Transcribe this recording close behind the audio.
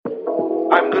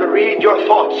I'm going to read your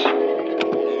thoughts.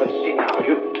 Let's see now.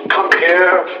 You come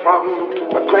here from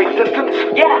a great distance?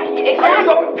 Yeah, exactly.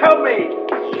 So tell me,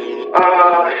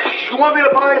 you want me to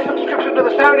buy a subscription to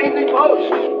the Saturday Evening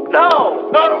Post? No.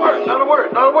 Not a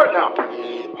word now.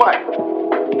 Why?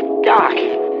 Doc,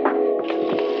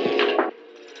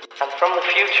 I'm from the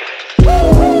future.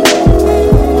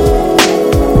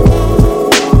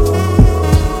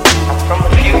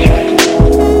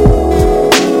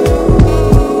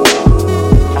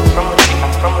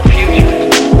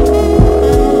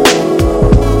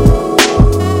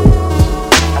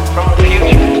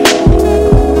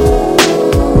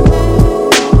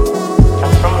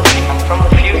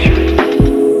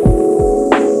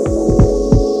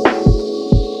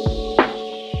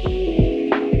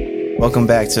 Welcome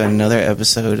back to another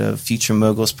episode of Future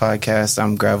Moguls podcast.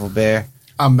 I'm Gravel Bear.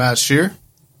 I'm Matt Shear.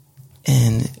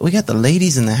 And we got the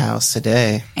ladies in the house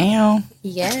today. Ow.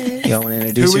 Yes. Y'all want to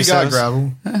introduce Who we got,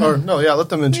 yourselves? Gravel? Let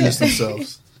them introduce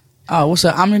themselves. Oh, what's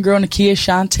up? I'm your girl NaQuia,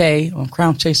 Chante. I'm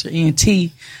Crown Chaser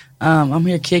ENT. I'm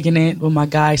here kicking it with my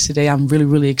guys today. I'm really,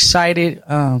 really excited.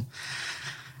 I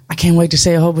can't wait to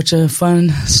say a whole bunch of fun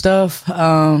stuff.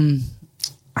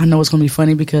 I know it's going to be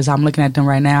funny because I'm looking at them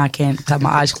right now. I can't have my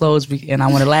eyes closed and I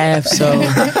want to laugh. So,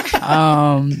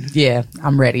 yeah,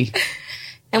 I'm ready.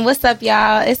 And what's up,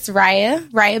 y'all? It's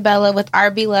Raya Bella with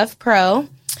RBLUVPRO.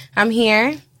 I'm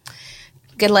here.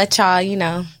 Gonna let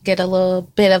y'all, get a little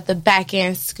bit of the back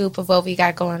end scoop of what we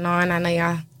got going on. I know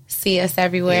y'all see us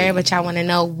everywhere, but y'all want to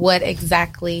know what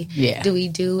exactly do we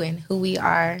do and who we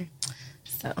are.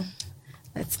 So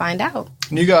let's find out.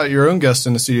 And you got your own guest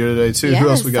in the studio today, too. Yes, Who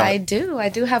else we got? I do. I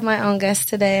do have my own guest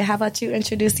today. How about you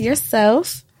introduce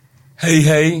yourself?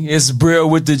 Hey, it's Brill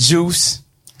with the juice.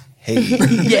 Hey.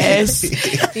 Yes.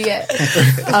 Yeah.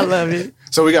 I love it.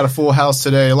 So we got a full house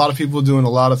today. A lot of people doing a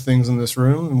lot of things in this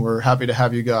room, and we're happy to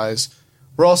have you guys.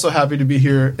 We're also happy to be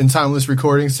here in Timeless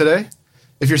Recordings today.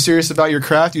 If you're serious about your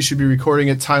craft, you should be recording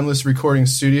at Timeless Recording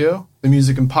Studio. The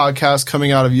music and podcast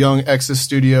coming out of Young X's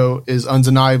studio is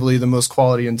undeniably the most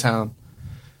quality in town.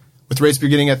 With rates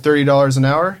beginning at $30 an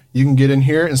hour, you can get in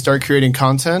here and start creating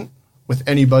content with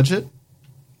any budget.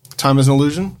 Time is an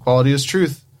illusion. Quality is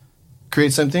truth.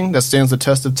 Create something that stands the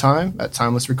test of time at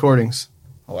Timeless Recordings.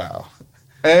 Wow.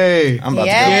 Hey. I'm about to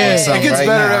go It gets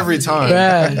better every time.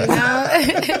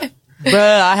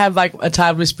 Bruh, I have like a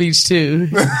timeless speech too.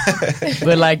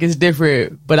 But like it's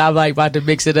different. But I'm like about to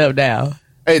mix it up now.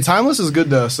 Hey, Timeless is good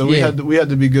though, so we had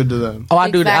to be good to them. Oh,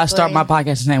 I do that. I start my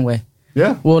podcast the same way.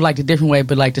 Yeah. Well, like the different way,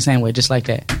 but like the same way, just like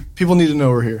that. People need to know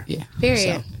we're here. Yeah.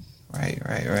 Period. So,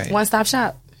 right. One-stop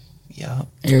shop. Yup.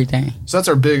 Everything. So that's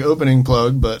our big opening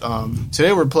plug, but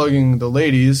today we're plugging the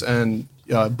ladies, and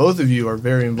both of you are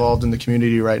very involved in the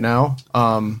community right now.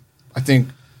 I think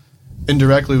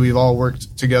indirectly we've all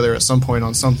worked together at some point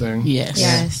on something.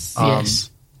 Yes.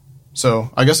 So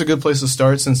I guess a good place to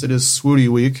start, since it is Swooty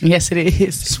Week. Yes, it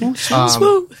is.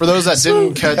 For those that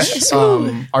didn't catch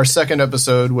our second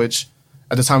episode, which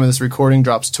at the time of this recording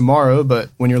drops tomorrow, but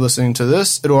when you're listening to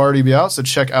this, it'll already be out. So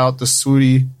check out the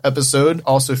Swooty episode,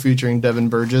 also featuring Devin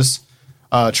Burgess.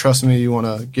 Trust me, you want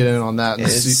to get in on that.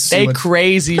 They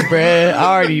crazy, bruh.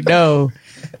 I already know.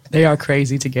 They are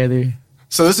crazy together.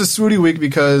 So this is Swooty Week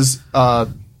because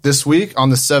this week on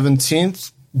the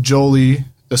 17th, Jolie,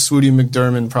 the Swooty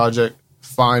McDermott project,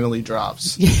 finally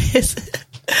drops. Yes.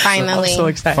 Finally. I'm so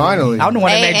excited. Finally. I'm the one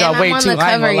that made y'all wait too. I'm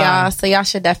on the cover, y'all, so y'all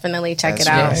should definitely check it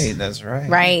out. That's right.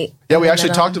 Right. Yeah, we actually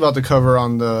talked about the cover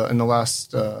in the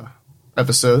last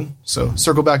episode. So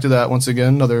circle back to that once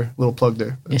again. Another little plug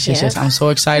there. Yes. I'm so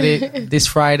excited. This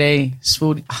Friday,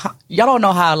 Swooty. Y'all don't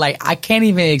know how, like, I can't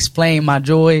even explain my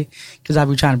joy because I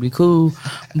be trying to be cool,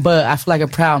 but I feel like a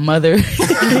proud mother,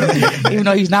 even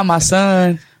though he's not my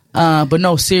son. But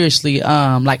no, seriously,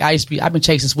 like I've been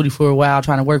chasing Swooty for a while,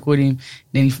 trying to work with him.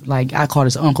 Then I called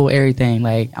his uncle everything.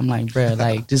 Like, I'm like, bruh,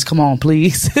 like, just come on,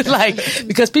 please. Like,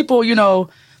 because people,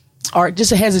 are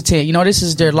just hesitant. This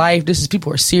is their life.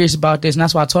 People are serious about this. And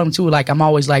that's why I told him too, like, I'm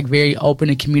always like very open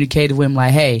and communicative with him.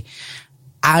 Like, hey,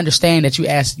 I understand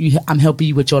that I'm helping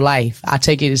you with your life. I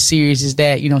take it as serious as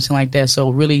that, something like that. So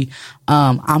really,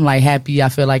 I'm like happy. I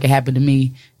feel like it happened to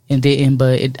me. And didn't,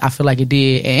 but I feel like it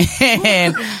did,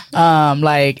 and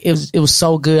like it was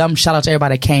so good. I'm shout out to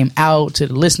everybody that came out to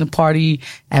the listening party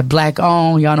at Black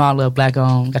On. Y'all know I love Black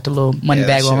On. Got the little money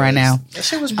bag on right now. That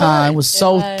shit was bad. It was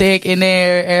so thick in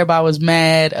there. Everybody was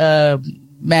mad,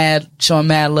 showing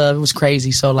mad love. It was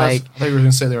crazy. So like, I thought you were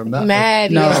gonna say they were mad.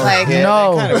 Mad, no, like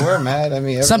no, they kind of were mad. I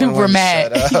mean, some people were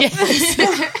mad.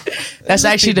 Yes. That's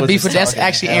actually the beef. That's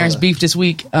actually Aaron's beef this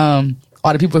week.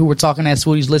 All the people who were talking at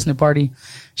Swooty's listening party,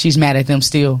 she's mad at them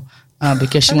still.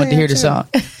 because she wanted to hear the song.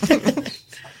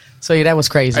 So yeah, that was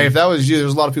crazy. Hey, if that was you,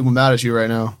 there's a lot of people mad at you right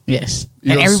now. Yes,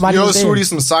 You and owe, everybody you owe was there. Swooty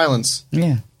some silence.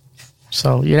 Yeah.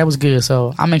 So yeah, that was good.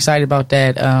 So I'm excited about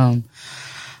that.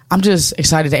 I'm just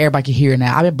excited that everybody can hear it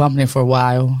now. I've been bumping it for a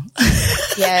while.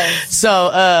 Yes.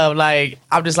 So like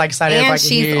I'm just like excited And everybody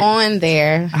can hear she's it. on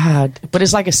there. But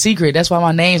it's like a secret. That's why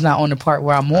my name's not on the part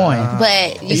where I'm on.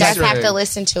 But you guys Easter have egg. to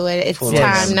listen to it. It's Pull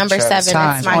time up number Travis. 7.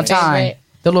 Time It's my on time. favorite.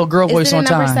 The little girl voice Is it on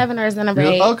number time. 7 or is it number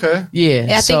 8? Okay. Yeah.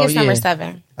 Yeah, I think it's number yeah.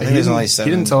 7. I think there's only 7.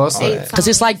 He didn't tell us that. Because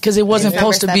it's like, because it wasn't It's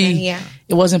supposed to number be, 7, yeah.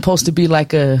 it wasn't supposed to be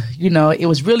like a, it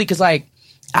was really, because like,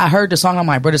 I heard the song, I'm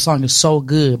like, bro, this song is so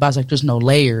good, but I was like, there's no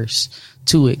layers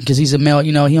to it, because he's a male,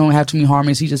 he don't have too many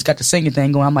harmonies, he just got the singing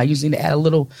thing going. I'm like, you just need to add a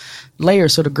little layer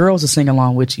so the girls will sing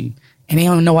along with you. And they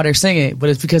don't even know why they're singing it, but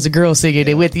it's because the girls singing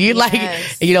it with you. You like,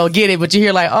 Yes. you don't get it, but you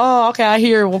hear like, oh, okay, I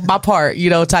hear my part,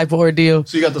 type of ordeal.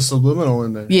 So you got the subliminal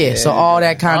in there. Yeah, so all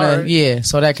that kind of, Alright.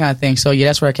 so that kind of thing. So yeah,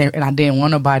 that's where I came, and I didn't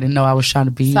want nobody to know I was trying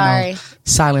to be, Sorry.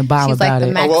 silent bomb She's about like the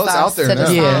it. Mac well, it's sauce out there to the now.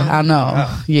 song. Yeah, I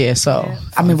know. Yeah, so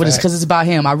I mean, but it's because it's about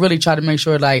him. I really try to make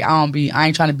sure, like, I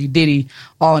ain't trying to be Diddy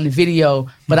all in the video,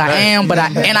 but I am.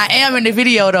 I am in the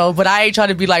video though. But I ain't trying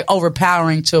to be like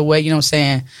overpowering to a way. You know what I'm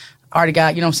saying? Already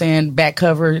got, back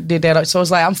cover, did that. So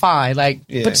it's like, I'm fine. Like,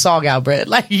 Yeah. put the song out, bro.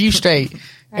 Like, you straight.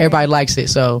 Everybody likes it,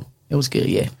 so it was good.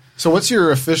 Yeah. So what's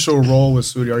your official role with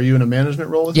Swooty? Are you in a management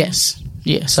role with him? Yes.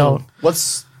 Yeah. So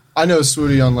I know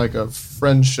Swooty on like a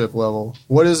friendship level.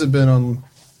 What has it been on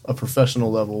a professional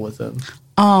level with him?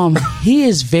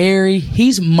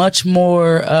 he's much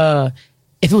more,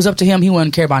 if it was up to him, he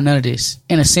wouldn't care about none of this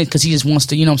in a sense, because he just wants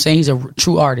to, he's a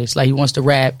true artist. Like, he wants to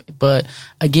rap. But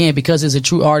again, because he's a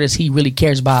true artist, he really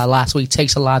cares about a lot. So he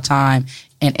takes a lot of time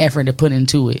and effort to put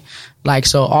into it. Like,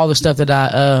 so all the stuff that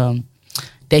I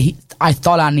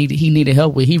thought he needed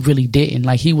help with, he really didn't.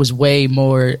 Like, he was way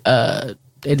more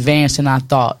advanced than I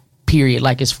thought. Period.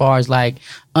 Like, as far as like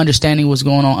understanding what's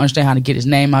going on, understanding how to get his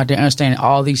name out there, understanding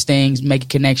all these things, making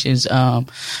connections,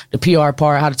 the PR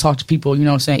part, how to talk to people,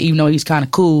 even though he's kind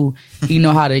of cool, he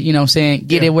know how to,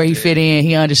 get it where he fit in.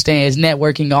 He understands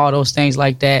networking, all those things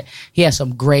like that. He has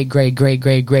some great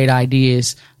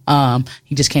ideas.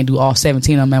 He just can't do all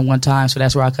 17 of them at one time. So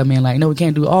that's where I come in like, no, we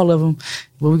can't do all of them.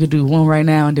 Well, we could do one right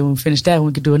now, and then when we finish that,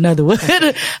 we could do another one. So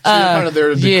you're kind of there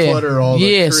to declutter all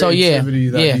the creativity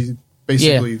that he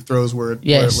basically throws where it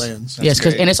lands. Yes,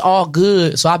 and it's all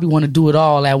good. So I be want to do it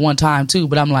all at one time too.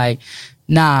 But I'm like,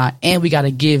 nah. And we got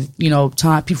to give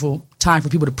time for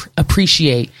people to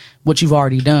appreciate what you've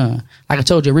already done. Like I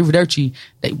told you, Arrivederci,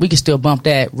 we can still bump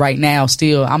that right now.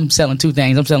 Still, I'm selling 2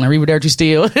 things. I'm selling Arrivederci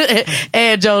still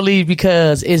and Jolie,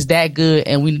 because it's that good,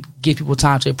 and we give people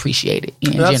time to appreciate it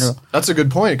in general. That's a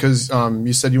good point, because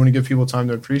you said you want to give people time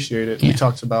to appreciate it. Yeah. We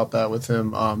talked about that with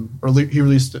him. He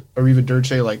released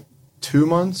Arrivederci like 2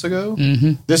 months ago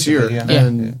this year,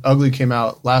 and Ugly came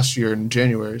out last year in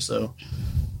January. So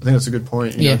I think that's a good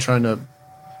point. You know, trying to,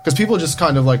 because people just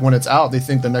kind of like, when it's out, they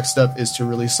think the next step is to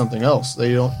release something else.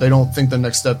 They don't think the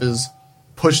next step is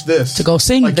push this to go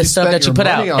sing like, the stuff that you put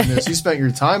out. on this. You spent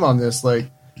your time on this. Like,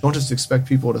 don't just expect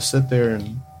people to sit there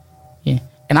and. Yeah.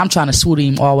 And I'm trying to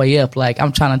Swooty him all the way up. Like,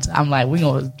 I'm like, we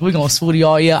gonna Swooty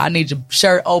all year. I need your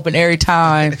shirt open every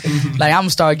time. Like, I'm gonna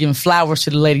start giving flowers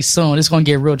to the ladies soon. It's gonna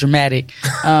get real dramatic.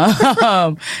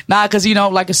 Cause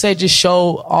like I said, just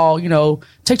show all,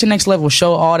 take the next level,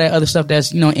 show all that other stuff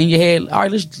that's, in your head. All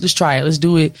right, let's try it. Let's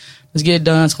do it. Let's get it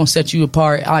done. It's gonna set you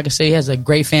apart. Like I say, he has a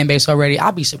great fan base already.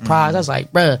 I'll be surprised. I was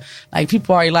like, bruh, like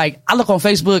people already like, I look on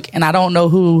Facebook and I don't know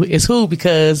who is who,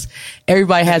 because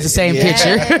everybody has the same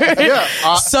picture.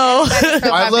 So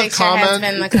I left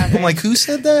comments. I'm like, who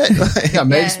said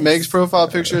that? Meg's profile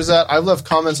picture is that. I've left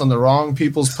comments on the wrong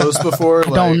people's posts before.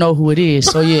 I don't know who it is.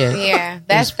 So yeah,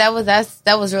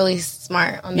 that was really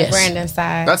smart on the Brandon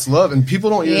side. That's love, and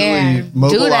people don't usually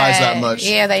mobilize that much.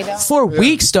 Yeah, they don't. For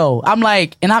weeks though, I'm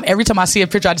like, and every time I see a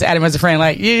picture, I just add him as a friend.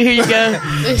 Like, yeah, here you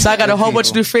go. So I got a whole bunch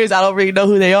of new friends. I don't really know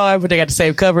who they are, but they got the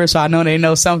same cover, so I know they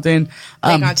know something.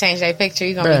 They gonna change their picture.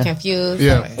 You're gonna be confused.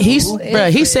 Yeah,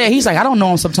 he said he's like, I don't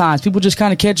know him sometimes. People just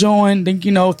kind of catch on, think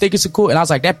it's a cool. And I was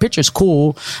like, that picture's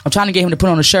cool. I'm trying to get him to put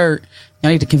on a shirt. I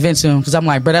need to convince him, because I'm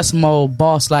like, bro, that's some old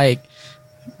boss. Like,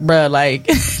 bro, like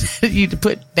you to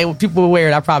put people will wear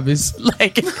it. I promise.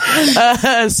 Like,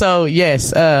 so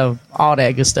yes, all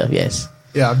that good stuff. Yes.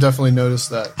 Yeah, I've definitely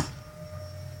noticed that.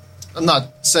 I'm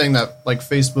not saying that like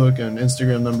Facebook and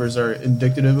Instagram numbers are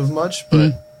indicative of much,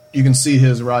 but you can see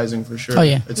his rising for sure. Oh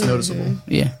yeah, it's noticeable.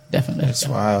 Yeah, definitely. That's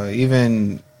wild.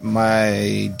 Even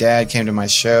my dad came to my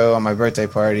show on my birthday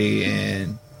party,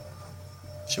 and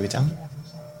should we tell him?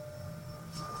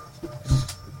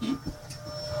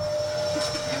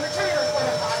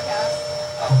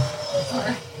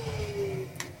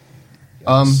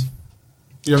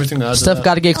 You have anything to add to Stuff that?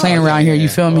 got to get clean around here. You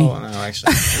feel me? Oh, no,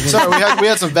 actually. Sorry, we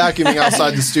had some vacuuming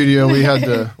outside the studio. We had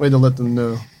to let them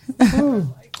know.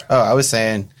 Oh, I was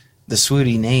saying the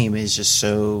Swooty name is just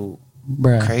so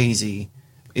Bruh. crazy.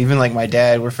 Even like my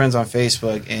dad, we're friends on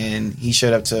Facebook, and he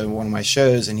showed up to one of my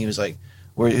shows, and he was like,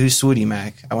 "Who's Swooty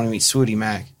Mac? I want to meet Swooty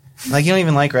Mac." Like, you don't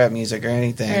even like rap music or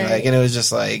anything. Right. Like, and it was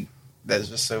just like, that's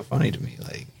just so funny to me.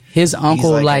 Like, His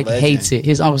uncle like a like legend. hates it.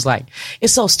 His uncle's like,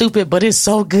 it's so stupid, but it's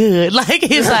so good. Like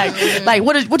he's like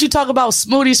what you talk about,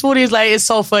 Smoothie? Is like, it's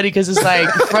so funny because it's like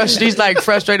he's like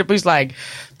frustrated, but he's like,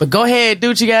 but go ahead, do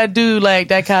what you gotta do, like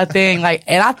that kind of thing. Like,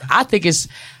 and I think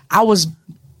I was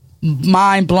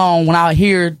mind blown when I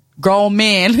hear grown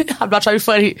men. I'm not trying to be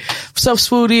funny. What's up,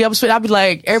 Swooty? I'll be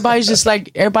like, everybody's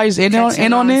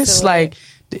in on this, like.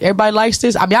 Everybody likes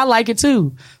this. I mean, I like it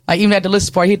too. Like, even at the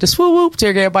listen part, he hit the swoop whoop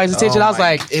to get everybody's attention. I was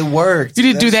like, it worked. you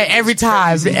need to do that every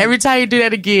time. Every time you do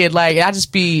that again, like, I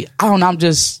don't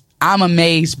know, I'm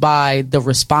amazed by the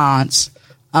response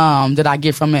that I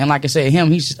get from it. And like I said,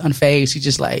 he's just unfazed. He's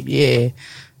just like, yeah,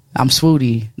 I'm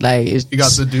Swooty. Like, You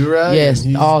got the do-rag? yes,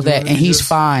 all that, and he's just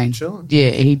fine. chilling. Yeah,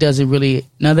 and he doesn't really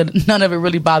none of it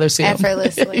really bothers him.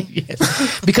 Effortlessly.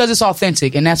 Yes. Because it's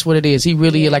authentic, and that's what it is. He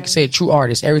really, like I said, true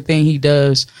artist. Everything he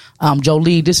does. Joe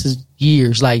Lee, this is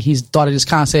years. Like, he's thought of this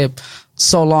concept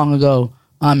so long ago,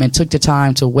 and took the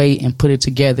time to wait and put it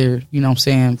together. You know what I'm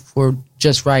saying, for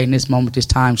just right in this moment, this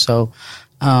time. So.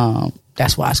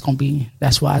 That's why it's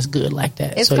good like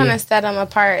that. It's so, going to set him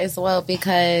apart as well,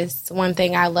 because one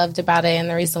thing I loved about it, and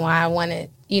the reason why I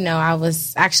wanted, I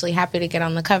was actually happy to get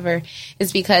on the cover,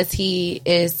 is because he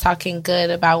is talking good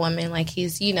about women. Like,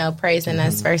 he's, praising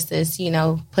us versus,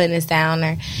 putting us down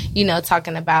or,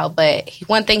 talking about. But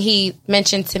one thing he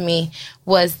mentioned to me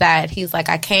was that he's like,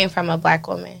 I came from a black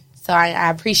woman, so I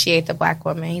appreciate the black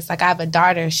woman. He's like, I have a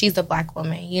daughter. She's a black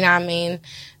woman. You know what I mean?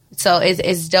 So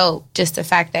it's dope, just the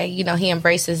fact that, he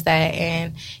embraces that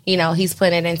and, he's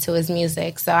putting it into his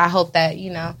music. So I hope that,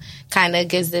 kind of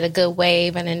gives it a good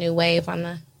wave and a new wave on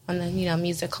the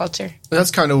music culture. And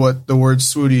that's kind of what the word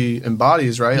Swooty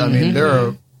embodies, right? I mean, there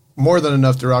are more than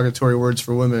enough derogatory words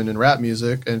for women in rap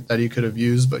music that he could have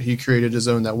used, but he created his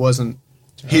own that wasn't,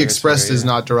 he expressed as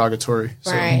not derogatory.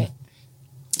 So. Right.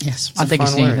 Yes, I think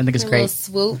it's neat. I think it's great.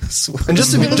 Swoop. And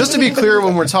just to be clear,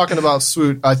 when we're talking about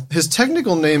Swoot, his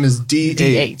technical name is D8.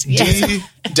 D8,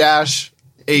 yes.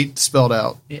 D-8 spelled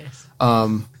out. Yes.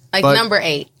 Like but- number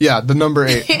 8. Yeah, the number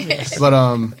 8.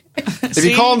 But if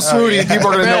you call him Swooty, people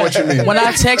are gonna know what you mean. When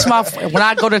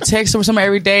I go to text him somebody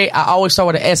every day, I always start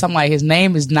with an S. I'm like, his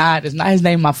name is not his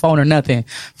name on my phone or nothing.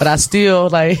 But I still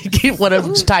like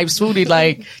whatever type Swooty,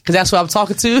 like, because that's what I'm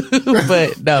talking to.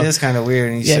 But no, It's kind of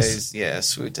weird, and he Yes. says, "Yeah,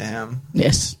 Swoot" to him.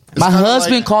 yes. My kinda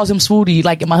husband like- calls him Swooty.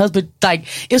 Like, and my husband, like,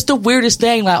 it's the weirdest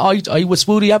thing. Like, are you with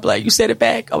Swooty? I'd be like, you said it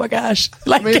back. Oh my gosh.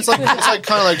 Like, I mean, it's like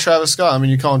kind of like Travis Scott. I mean,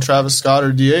 you call him Travis Scott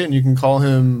or D8, and you can call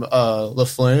him La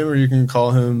Flame, or you can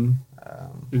call him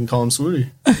Swooty.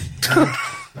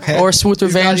 or Swooter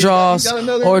He's got- Vandross, he's got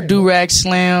another or name. Durag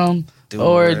Slim,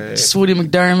 or Durag. Swooty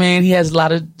McDermott. He has a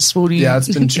lot of Swooty. Yeah, it's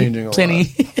been changing a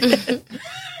plenty.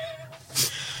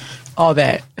 All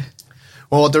that.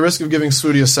 Well, at the risk of giving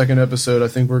Swooty a second episode, I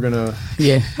think we're gonna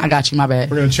Yeah, I got you. My bad.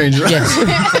 change it. Yes,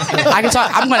 I can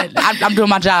talk. I'm doing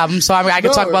my job. I'm sorry. I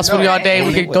can talk about Swooty all day.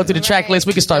 We can go through the track list.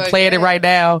 We can start playing it right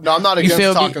now. No, I'm not You against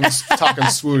feel me? talking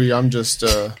Swooty. I'm just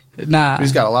Nah,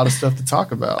 he's got a lot of stuff to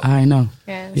talk about. I know.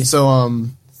 Yes. So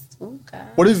Ooh, God.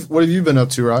 what have you been up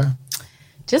to, Raya?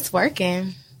 Just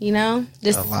working,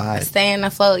 just A lot. staying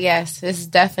afloat. Yes, it's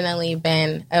definitely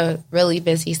been a really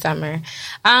busy summer.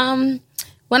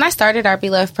 When I started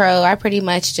RBLUVPRO, I pretty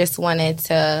much just wanted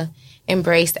to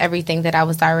embrace everything that I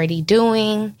was already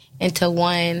doing into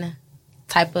one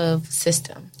type of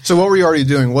system. So what were you already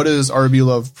doing? What does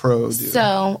RBLUVPRO do?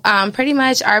 So, pretty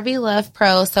much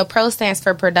RBLUVPRO. So, pro stands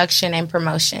for production and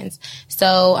promotions.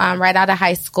 So, right out of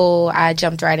high school, I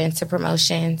jumped right into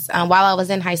promotions. While I was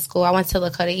in high school, I went to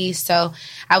Lakota East. So,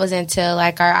 I was into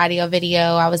like our audio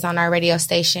video. I was on our radio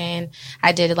station.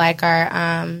 I did like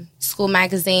our school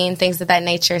magazine, things of that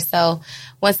nature. So,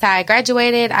 once I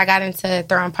graduated, I got into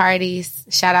throwing parties.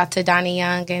 Shout out to Donnie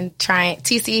Young and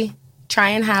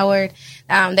Tryon Howard.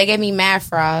 They gave me Mad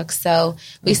Frogs. So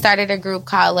we started a group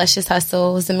called Luscious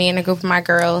Hustle. It was me and a group of my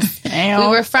girls. We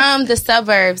were from the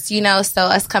suburbs, so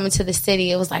us coming to the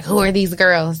city, it was like, who are these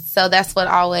girls? So that's what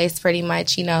always pretty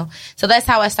much, so that's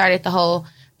how I started the whole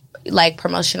like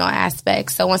promotional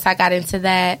aspects. So once I got into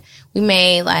that, we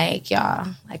made like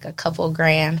a couple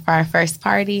grand for our first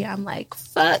party. I'm like,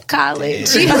 fuck college.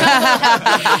 Fuck college.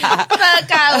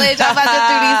 I'm about to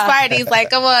do these parties. Like,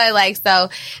 come on. Like, so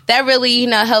that really,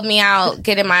 helped me out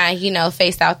getting my,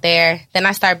 face out there. Then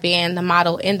I started being the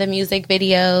model in the music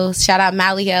videos. Shout out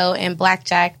Malio and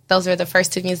Blackjack. Those were the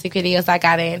first 2 music videos I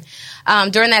got in.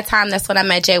 During that time, that's when I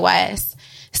met JYS.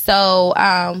 So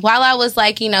while I was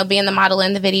like, being the model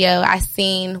in the video, I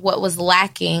seen what was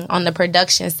lacking on the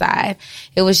production side.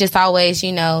 It was just always,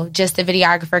 just the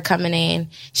videographer coming in,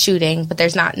 shooting, but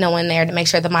there's no one there to make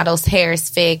sure the model's hair is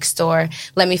fixed or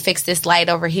let me fix this light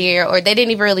over here. Or they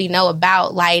didn't even really know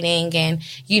about lighting and,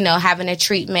 having a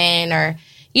treatment or,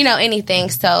 anything.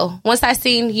 So once I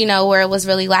seen, where it was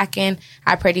really lacking,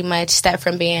 I pretty much stepped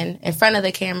from being in front of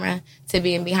the camera to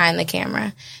being behind the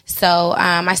camera. So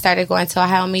I started going to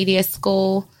Ohio Media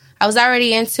School. I was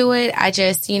already into it. I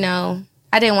just, I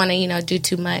didn't want to, do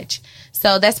too much.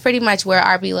 So that's pretty much where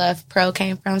RBLUVPRO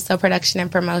came from. So production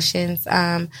and promotions.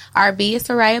 RB is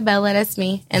for Raya Bella. That's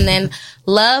me. And then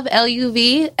Love,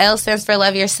 LUV. L stands for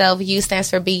love yourself. U stands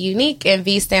for be unique. And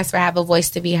V stands for have a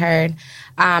voice to be heard.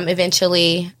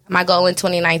 Eventually, my goal in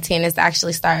 2019 is to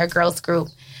actually start a girls group.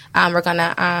 We're going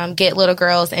to get little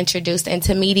girls introduced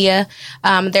into media.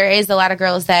 There is a lot of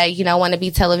girls that, want to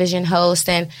be television hosts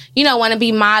and, want to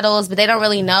be models, but they don't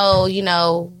really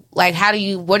know, like,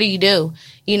 what do you do?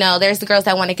 There's the girls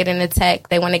that want to get into tech.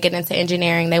 They want to get into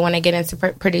engineering. They want to get into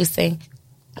producing.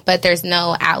 But there's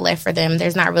no outlet for them.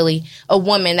 There's not really a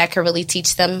woman that could really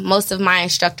teach them. Most of my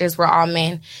instructors were all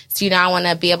men. So, I want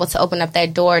to be able to open up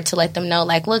that door to let them know,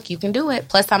 like, look, you can do it.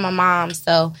 Plus, I'm a mom.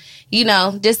 So,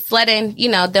 just letting,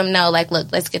 them know, like,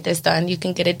 look, let's get this done. You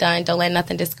can get it done. Don't let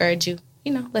nothing discourage you.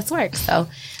 Let's work. So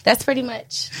that's pretty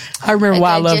much. I remember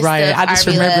why I love Ryan. I just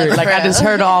remember, like, I just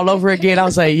heard it all over again. I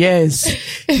was like, yes,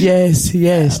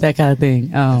 that kind of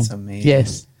thing. That's amazing.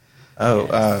 Yes.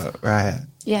 Oh, Ryan.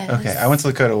 Yes. Okay, I went to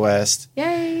Lakota West.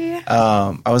 Yeah.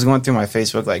 I was going through my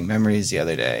Facebook memories the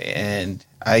other day, and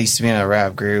I used to be in a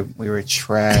rap group. We were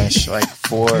trash,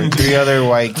 3 other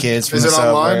white kids from Is the it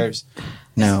online? suburbs.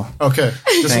 No. Okay.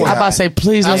 Just Thank I'm about to say,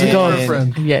 please let me go.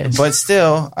 friend. Yes. But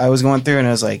still, I was going through, and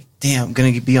I was like, damn, I'm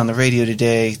going to be on the radio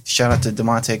today. Shout out to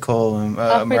DeMonte Cole and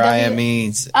Mariah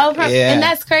Means. And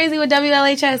that's crazy with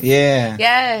WLHS. Yeah.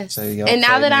 Yes. So y'all and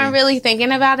now played that I'm me. really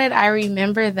thinking about it, I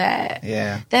remember that.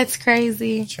 Yeah. That's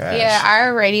crazy. Trash. Yeah,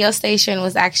 our radio station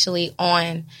was actually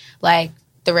on,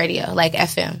 the radio,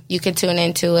 FM. You could tune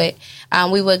into it.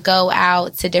 We would go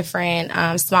out to different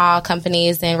small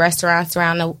companies and restaurants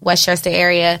around the Westchester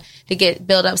area to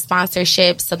build up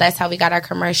sponsorships. So that's how we got our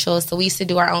commercials. So we used to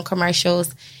do our own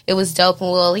commercials. It was dope,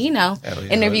 and we'll,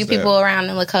 interview people around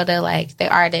in Lakota, the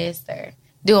artists or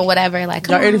doing whatever.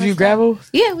 Y'all interview Gravel?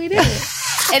 Yeah, we did.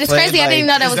 And it's crazy. I didn't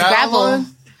know that was Gravel.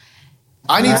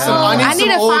 I need some old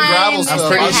Gravel stuff. I'm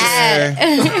pretty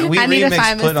sure we I need to remix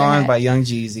find Put Mr. On Hat. by Young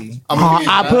Jeezy.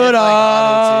 I put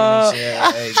on.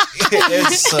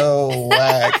 It's so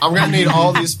whack. I'm going to need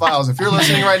all these files. If you're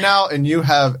listening right now and you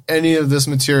have any of this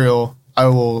material, I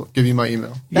will give you my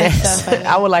email. Yes.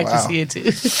 I would like to see it too.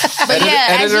 But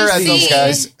Editor as you those see,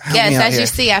 guys. Help me out as here. you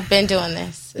see, I've been doing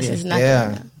this. This is nothing.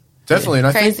 Yeah. Definitely.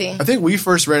 And Crazy. I think we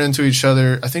first ran into each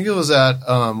other. I think it was at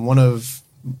one of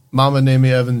Mama Named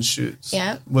Me Evans' shoots.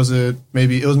 Yeah. Was it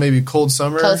maybe Cold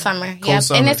Summer? Cold Summer. Cold Yep.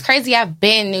 Summer. And it's crazy. I've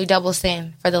been knew Double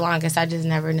Sin for the longest. I just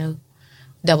never knew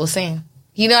Double Sin.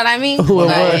 You know what I mean? Who it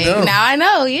was. Now I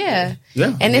know. Yeah.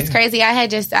 Yeah. And it's crazy. I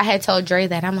had told Dre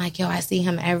that. I'm like, yo, I see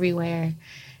him everywhere.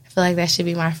 I feel like that should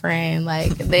be my friend.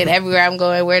 Then everywhere I'm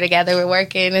going, we're together, we're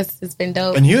working. It's been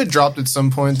dope. And you had dropped at some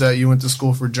point that you went to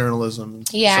school for journalism.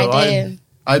 Yeah, so I did.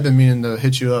 I've been meaning to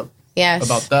hit you up Yes.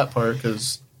 about that part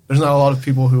because there's not a lot of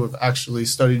people who have actually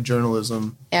studied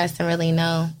journalism Yes, to really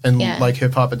know. and Yeah.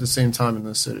 hip hop at the same time in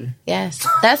this city. Yes.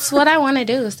 That's what I want to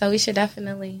do. So we should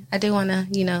definitely, I do want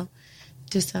to,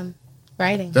 do some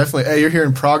writing. Definitely. Hey, you're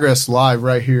hearing Progress live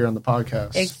right here on the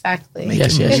podcast. Exactly.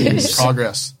 Yes.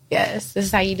 Progress. Yes. This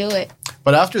is how you do it.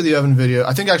 But after the Evan video,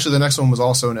 I think actually the next one was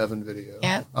also an Evan video.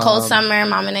 Yeah. Cold Summer,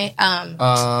 Mama Make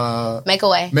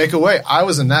Away. Make Away. I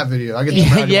was in that video. I get to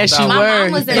brag Yes, about you that My one. were.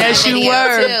 mom was in Yes, that you video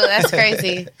were. too. That's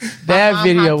crazy. That My mom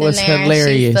video hopped in was there.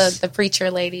 hilarious. She's the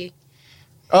preacher lady.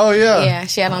 Oh, yeah. Yeah,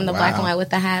 she had on the black and white with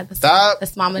the hat. That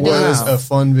That's Mama was doing. a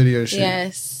fun video shoot.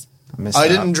 Yes. I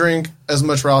didn't drink as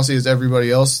much Rossi as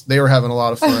everybody else. They were having a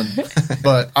lot of fun.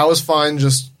 But I was fine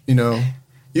just, you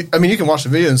can watch the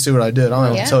video and see what I did. I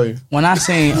don't have to tell you. When I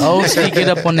seen Oski get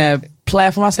up on that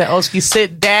platform, I said, Oski,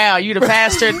 sit down. You the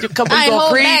pastor. Come on, you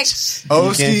gonna preach.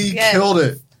 Oski killed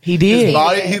it. He did.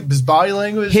 His body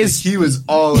language, he was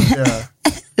all,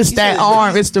 It's that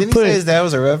arm. It's the Didn't he say push. his dad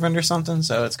was a reverend or something?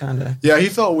 So it's kind of... Yeah, he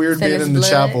felt weird It's in being his in the blood.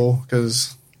 chapel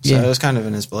because... So it was kind of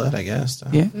in his blood, I guess. So.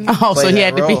 Yeah. Oh, so Play he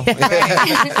that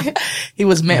had to be. He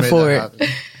was meant for it.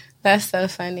 That's so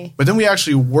funny. But then we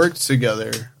actually worked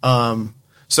together.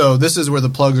 So this is where the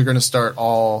plugs are going to start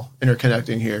all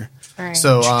interconnecting here. Right.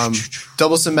 So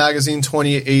Double Sin Magazine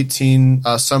 2018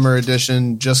 Summer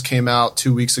Edition just came out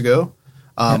 2 weeks ago.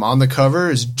 On the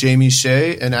cover is Jamie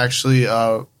Shea, and actually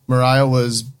Mariah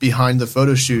was behind the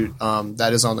photo shoot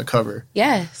that is on the cover.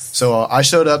 Yes. So I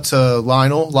showed up to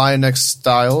Lion X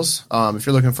Styles. If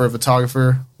you're looking for a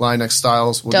photographer, Lion X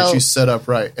Styles will get you set up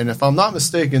right. And if I'm not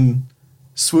mistaken,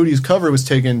 Swootie's cover was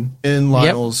taken in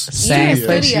Lionel's Same studio.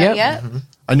 place. Studio, Yep.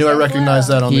 I knew I recognized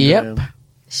that on the Yep. gram.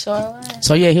 Sure was.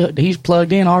 So yeah, he's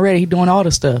plugged in already. He's doing all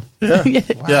the stuff.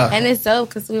 Yeah. And it's dope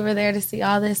because we were there to see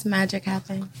all this magic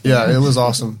happen. Yeah, it was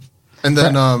awesome. And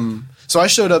then, so I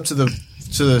showed up to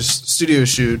the studio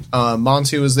shoot.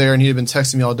 Monty was there, and he had been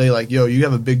texting me all day, like, "Yo, you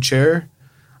have a big chair?"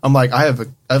 I'm like, "I have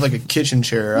like a kitchen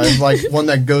chair. I have like one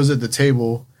that goes at the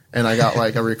table, and I got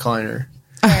like a recliner."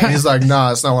 And he's like, "Nah,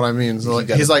 that's not what I mean." So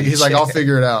he's like, "I'll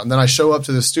figure it out." And then I show up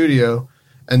to the studio,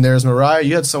 and there's Mariah.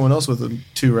 You had someone else with him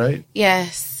too, right?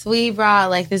 Yes, we brought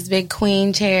like this big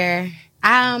queen chair.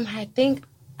 I think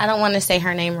I don't want to say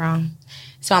her name wrong,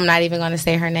 so I'm not even going to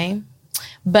say her name.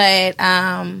 But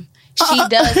she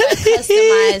does like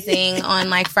customizing on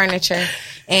like furniture,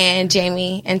 and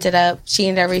she ended up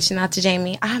reaching out to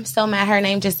Jamie. I'm so mad her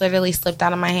name just literally slipped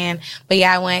out of my hand. But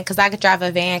yeah, I went because I could drive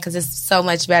a van because it's so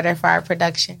much better for our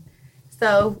production.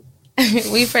 So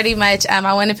we pretty much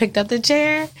I went and picked up the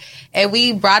chair and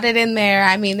we brought it in there.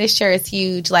 I mean, this chair is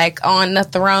huge, like on the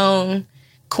throne.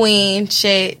 Queen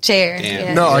chair.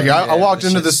 Yeah. No, like I walked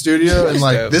into the just studio and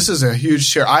like dope. this is a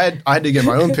huge chair. I had to get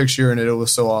my own picture in it. It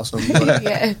was so awesome. But,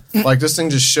 Yeah. like this thing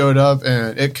just showed up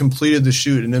and it completed the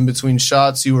shoot. And in between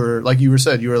shots, you were like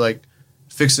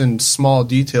fixing small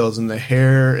details in the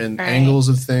hair and Right. angles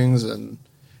of things, and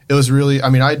it was really. I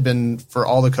mean, I'd been for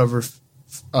all the cover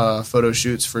photo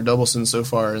shoots for Double Sin so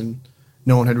far, and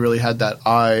no one had really had that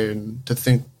eye and to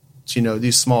think,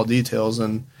 these small details.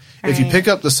 And if you Right. pick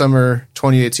up the summer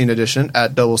 2018 edition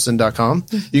at doublesin.com,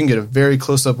 you can get a very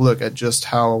close-up look at just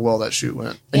how well that shoot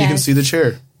went. And you can Yes. see the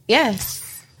chair. Yes.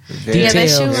 Very Yeah, that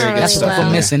Details. shoe went really That's what well.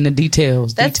 we're missing. The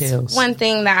details. That's Details. one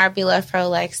thing that RBLUVPRO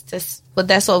likes to, well,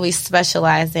 that's what we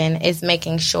specialize in, is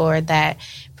making sure that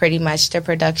pretty much the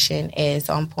production is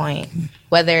on point,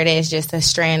 whether it is just a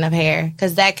strand of hair,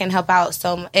 because that can help out.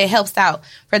 So it helps out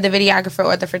for the videographer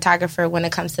or the photographer when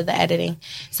it comes to the editing.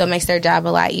 So it makes their job a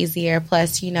lot easier.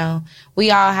 Plus,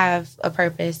 we all have a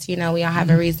purpose, we all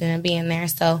have a reason to be in there.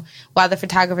 So while the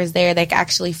photographer's there, they can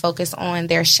actually focus on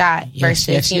their shot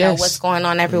versus, yes. what's going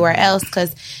on everywhere else,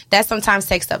 because that sometimes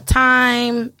takes up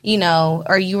time,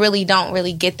 or you really don't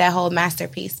really get that whole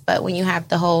masterpiece. But when you have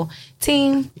the whole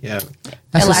team, Yeah.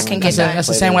 a lot can get done. That's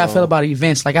the same way I feel about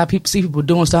events. Like see people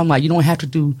doing stuff. I'm like, you don't have to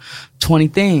do 20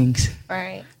 things.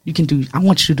 Right. You can do. I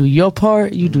want you to do your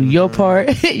part. You do your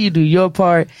part. You do your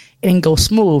part, and go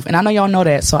smooth. And I know y'all know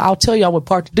that, so I'll tell y'all what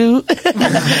part to do.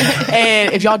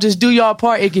 And if y'all just do y'all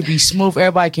part, it can be smooth.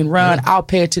 Everybody can run. I'll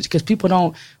pay attention because people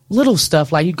don't little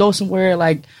stuff like you go somewhere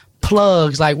like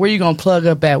plugs, like where you gonna plug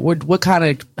up at? What kind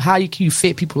of how can you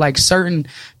fit people? Like certain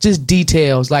just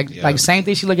details. Like same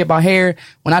thing. She look at my hair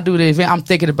when I do the event. I'm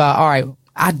thinking about all right.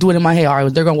 I do it in my head. All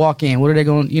right, they're gonna walk in. What are they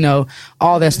going?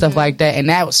 All that stuff like that. And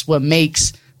that's what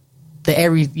makes the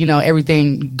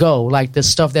everything go, like the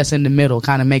stuff that's in the middle,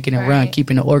 kind of making it run,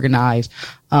 keeping it organized.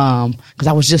 Because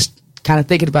I was just kind of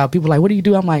thinking about people like, what do you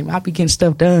do? I'm like, I'll be getting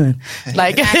stuff done.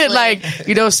 Like, Exactly. like,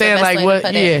 what I'm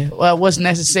saying? Like what's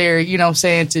necessary, what I'm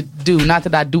saying, to do. Not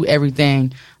that I do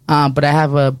everything, but I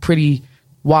have a pretty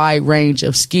wide range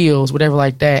of skills, whatever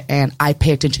like that. And I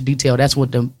pay attention to detail. That's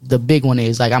what the big one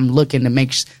is. Like I'm looking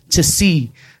to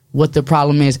see what the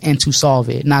problem is and to solve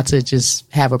it, not to just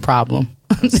have a problem.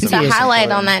 To highlight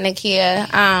on that,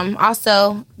 NaQuia,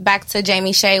 also back to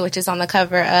Jamie Shea, which is on the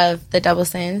cover of the Double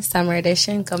Sin Summer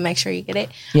Edition. Go make sure you get it.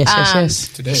 Yes.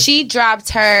 Today. She dropped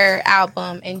her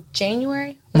album in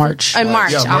January? March. In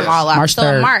March. Yeah, I'm all out. March So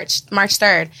 3rd. March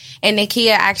 3rd. And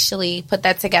NaQuia actually put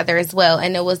that together as well.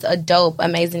 And it was a dope,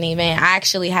 amazing event. I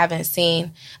actually haven't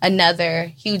seen another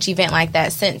huge event like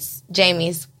that since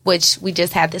Jamie's, which we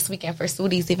just had this weekend for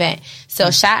Swootie's event.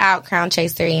 So shout out Crown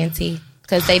Chaser ENT,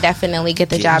 because they definitely get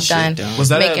the job done. Was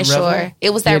that making at sure Revel? it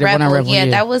was Yeah, at the one at Rebel. Revel, Yeah,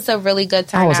 yeah. that was a really good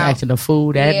turnout. I was acting a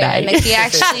fool that yeah, night. NaQuia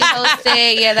actually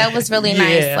hosted. Yeah, that was really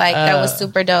nice. Yeah, Like that was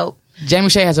super dope. Jamie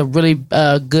Shea has a really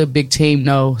good big team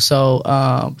though. So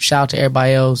shout out to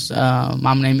everybody else.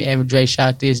 My name is Evan Dre. Shout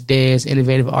out to this Dez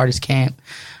Innovative Artist Camp.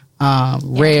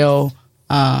 Rail.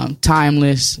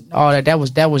 Timeless, all that. That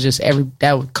was just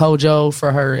that was Kojo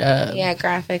for her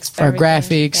graphics for her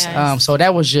graphics. Yes. So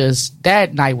that was just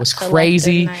that night was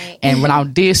crazy. Night. And when I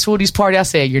did Swootie's party, I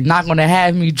said, "You're not gonna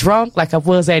have me drunk like I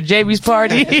was at Jamie's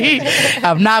party.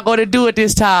 I'm not gonna do it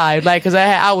this time." Like, cause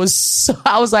I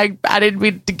was like, I didn't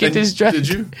mean to get this drunk. Did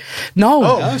you? No,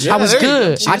 Oh, yeah, I was there you go.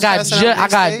 good. She I was got passing out I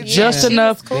got backstage? just Yeah, she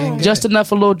enough, was cool. just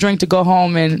enough a little drink to go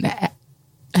home and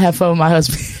have fun with my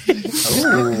husband.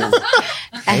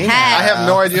 I have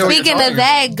no idea. Speaking what you're of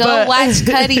that, go But- watch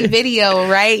Cuddy video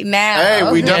right now.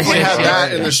 Hey, we definitely Yes, have yes,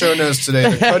 that in the show notes today.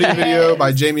 The Cuddy video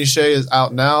by Jamie Shea is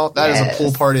out now. That is Yes. a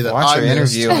pool party that Watch I her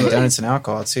missed. interview on Donuts and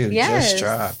Alcohol too. Yes. Just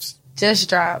dropped. Just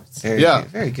dropped. Very, Yeah.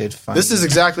 very good fun. This is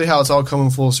exactly how it's all coming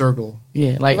full circle.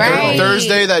 Yeah, like Right.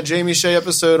 Thursday, that Jamie Shea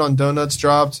episode on Donuts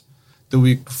dropped. The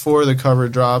week before, the cover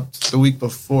dropped. The week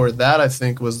before that, I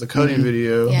think, was the Cuddy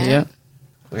video. Yeah. yeah.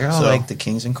 We're all So- like the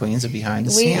kings and queens of behind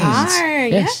the We scenes. are,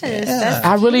 yes. Yes. That's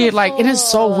I really like, and it's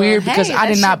so weird because Hey, I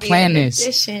did that not should be plan an this.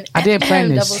 addition. I didn't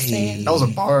plan this. Double stand. That was a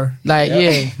bar. Like,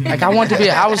 yeah, like I wanted to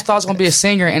be. I thought I was gonna be a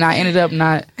singer, and I ended up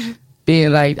not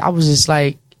being like. I was just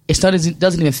like, it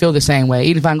doesn't even feel the same way.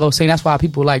 Even if I go sing, that's why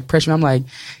people like pressure me. I'm like,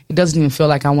 it doesn't even feel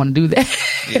like I want to do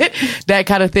that, that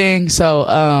kind of thing. So,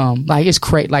 like, it's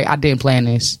crazy. Like, I didn't plan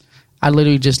this. I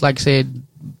literally just, like I said,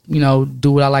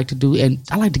 do what I like to do, and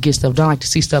I like to get stuff done. I like to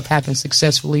see stuff happen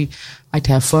successfully. I like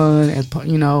to have fun,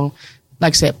 and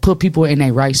like I said, put people in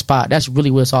their right spot. That's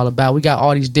really what it's all about. We got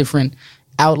all these different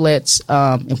outlets.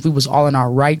 If we was all in our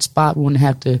right spot, we wouldn't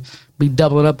have to be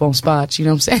doubling up on spots. You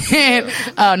know what I'm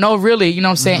saying? No, really. You know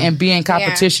what I'm saying? And be in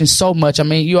competition so much. I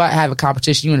mean, you have a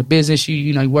competition. You in a business.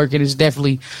 You work. There's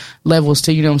definitely levels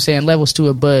to. You know what I'm saying? Levels to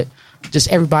it, but just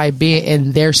everybody being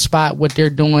in their spot, what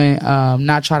they're doing,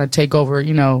 not trying to take over.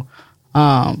 Be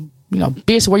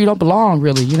where you don't belong.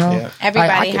 Really. Yeah.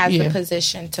 Everybody has a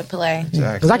position to play.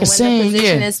 Exactly. Because I can When sing. the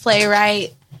position Yeah, is play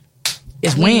right,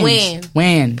 it's we wins.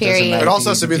 win. Win. Period. It also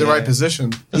has to be the right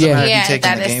position. Doesn't Yeah. matter Yeah, if you're taking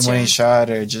that a is game-winning true. shot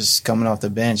or just coming off the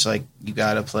bench. Like, you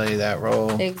got to play that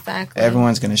role. Exactly.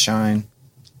 Everyone's going to shine.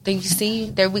 Do you see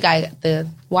there? We got the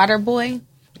water boy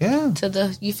Yeah. to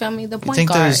the. You feel me? The You point think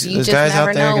guard. those You guys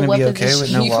out there are going to what be okay with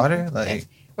position no you- water? Like,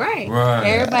 Right. Right.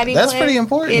 Everybody. That's play- pretty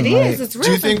important, It like- is. It's real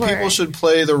Do you think important. people should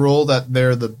play the role that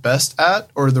they're the best at,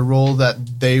 or the role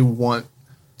that they want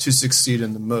to succeed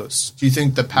in the most? Do you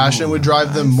think the passion would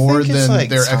drive them more I think it's, than like,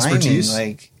 their timing. expertise?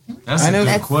 Like, That's I a know- good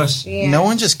That's- question. Yeah. no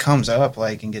one just comes up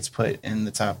and gets put in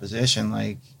the top position.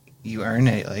 Like, you earn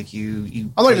it. Like, you.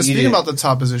 I'm not even you speaking did- about the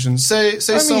top position. Say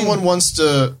someone wants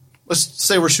to. Let's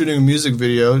say we're shooting a music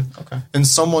video, Okay. and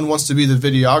someone wants to be the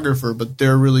videographer, but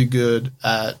they're really good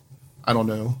at, I don't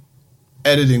know,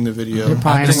 editing the video. They're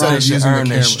probably I think instead they of should using the earn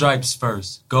their camera. stripes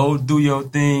first. Go do your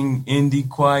thing, indie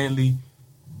quietly,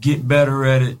 get better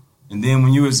at it, and then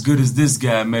when you're as good as this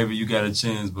guy, maybe you got a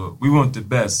chance. But we want the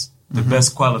best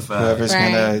qualified. Whoever's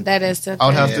Right. going to. That is the. I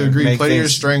would have to Yeah, agree. make Play to your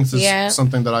things- strengths is Yeah.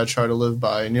 something that I try to live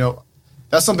by, and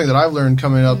that's something that I've learned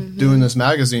coming up doing this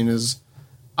magazine. Is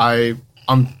I'm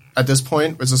at this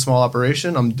point, it's a small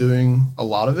operation. I'm doing a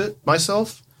lot of it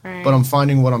myself, Right. but I'm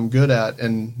finding what I'm good at,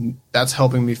 and that's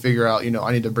helping me figure out.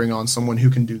 I need to bring on someone who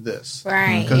can do this,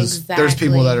 Right. Because Exactly. there's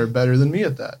people that are better than me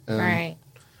at that. And Right.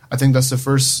 I think that's the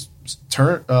first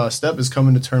step is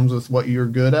coming to terms with what you're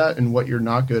good at and what you're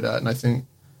not good at, and I think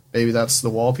maybe that's the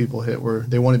wall people hit where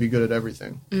they want to be good at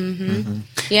everything.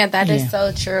 Yeah, that is Yeah.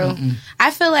 so true.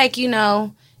 I feel like,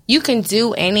 you can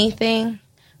do anything,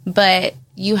 but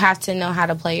you have to know how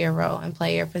to play your role and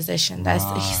play your position. That's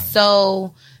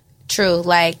so true.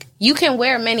 Like, you can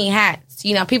wear many hats.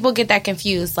 People get that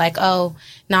confused. Like, oh,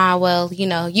 nah, well,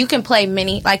 you can play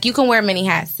you can wear many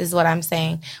hats is what I'm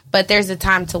saying. But there's a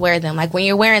time to wear them. Like, when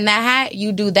you're wearing that hat,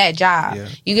 you do that job. Yeah.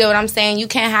 You get what I'm saying? You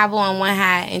can't have on one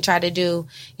hat and try to do,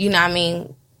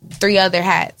 3 other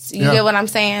hats. You Yeah. get what I'm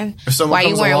saying? If someone Why you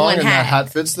comes wearing along one and hat? that hat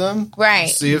fits them, Right.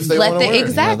 see if they want to wear it.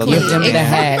 Exactly. Give them the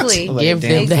hat. Exactly. Like Give a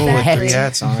damn them the fool with hat. 3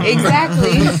 hats on.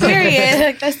 Exactly. Period.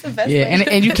 Like, that's the best Yeah, way.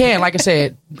 and you can, like I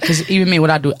said, because even me, what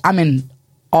I do, I'm in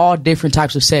all different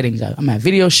types of settings. I'm at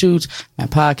video shoots, I'm at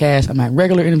podcasts, I'm at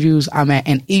regular interviews.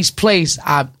 In each place,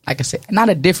 like I said, not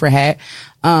a different hat,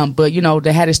 but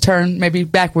the hat is turned maybe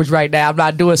backwards right now. I'm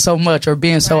not doing so much or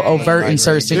being so overt in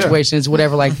certain situations,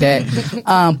 whatever like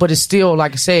that. But it's still,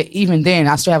 like I said, even then,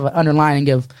 I still have an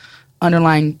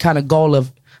underlying kind of goal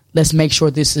of let's make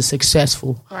sure this is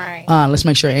successful. Right. Let's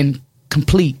make sure and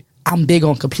complete. I'm big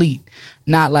on complete,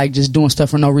 not like just doing stuff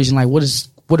for no reason. Like,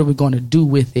 what what are we going to do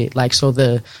with it? Like, so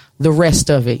the rest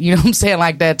of it, you know what I'm saying?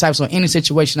 Like that type. So any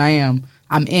situation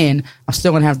I'm in, I'm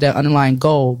still going to have that underlying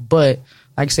goal. But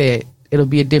like I said, it'll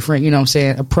be a different, you know what I'm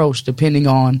saying, approach depending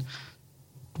on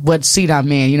what seat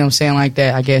I'm in, you know what I'm saying, like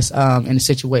that, I guess, in the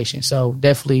situation. So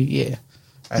definitely, yeah.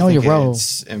 Know your role.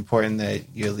 It's important that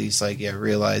you at least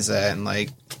realize that, and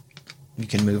you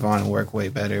can move on and work way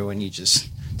better when you just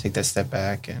take that step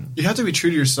back. And you have to be true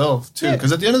to yourself too,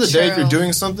 because at the end of the day, if you're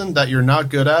doing something that you're not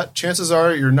good at, chances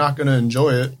are you're not going to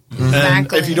enjoy it.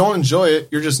 Exactly. And if you don't enjoy it,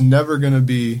 you're just never going to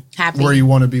be happy where you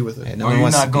want to be with it. Yeah, or you're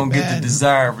not going to get the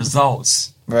desired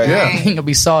results. Right. Yeah. Ain't gonna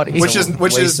be salty. Which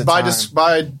is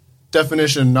by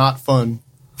definition not fun.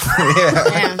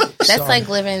 Yeah. That's like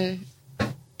living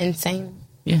insane.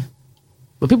 Yeah.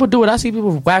 But people do it. I see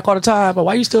people whack all the time. But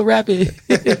why you still rapping?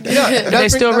 They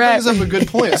still rap. That brings up a good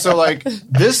point. So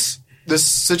this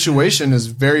situation is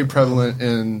very prevalent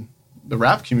in the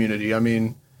rap community. I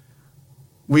mean,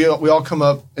 we all come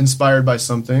up inspired by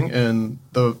something, and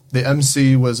the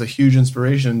MC was a huge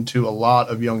inspiration to a lot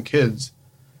of young kids.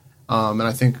 And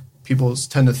I think people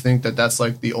tend to think that that's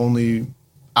the only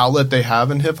outlet they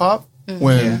have in hip hop,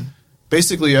 when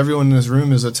basically everyone in this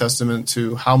room is a testament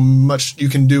to how much you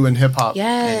can do in hip hop.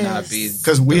 Yes. And not be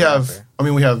Because we have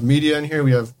media in here,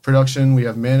 we have production, we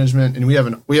have management, and we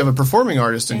have a performing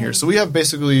artist in here. So we have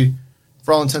basically,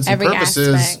 for all intents and Every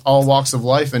purposes, aspect. all walks of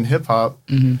life in hip hop.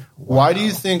 Mm-hmm. Why do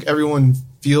you think everyone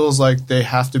feels like they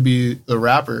have to be the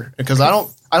rapper? Because I don't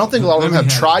think a lot of them have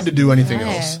tried to do anything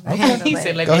else. He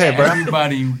said, Go ahead, bro.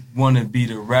 Everybody want to be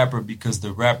the rapper because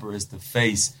the rapper is the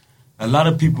face. A lot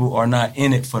of people are not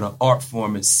in it for the art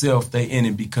form itself. They in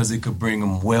it because it could bring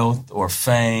them wealth or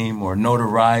fame or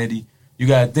notoriety. You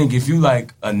got to think, if you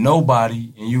like a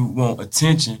nobody and you want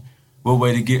attention, what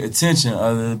way to get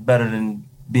attention better than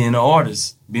being an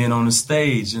artist, being on the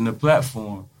stage and the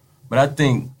platform? But I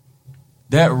think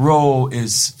that role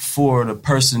is for the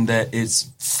person that it's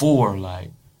for.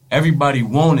 Everybody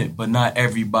want it, but not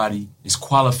everybody is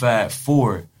qualified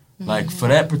for it. For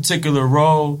that particular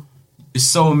role, it's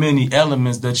so many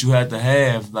elements that you have to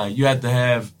have. You have to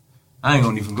have. I ain't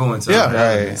gonna even go into it.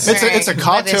 Right. It's a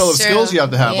cocktail of skills you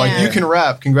have to have. Yeah. You can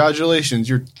rap. Congratulations,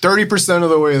 you're 30% of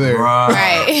the way there.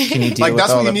 Right. Can you deal with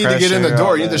That's all what you the need to get in the pressure, door.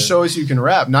 all You need to the- show us you can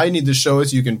rap. Now you need to show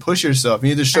us you can push yourself. You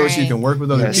need to show us you can work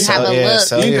with other Yeah, You people. have a look.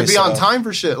 sell You need to be on yourself. time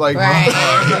for shit.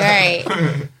 Right.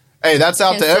 Hey, that's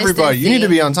out to everybody. You need to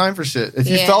Consistency. be on time for shit. If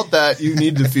you Yeah. felt that, you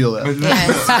need to feel that.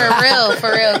 Yes,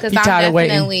 for real. Because You I'm tired of waiting.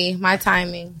 definitely my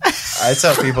timing. I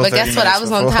tell people, But guess what? I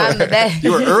was on time today.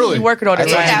 You were early. You working on I it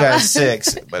told right you now. guys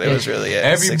 6, but it was really at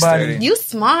Everybody- 6:30. You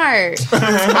smart.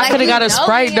 I could have got a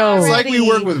Sprite though. It's like we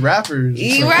work with rappers.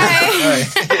 You right.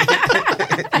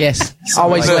 Yes,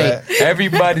 always like late. that.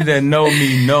 Everybody that know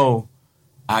me know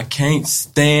I can't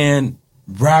stand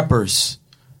rappers.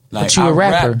 But you I a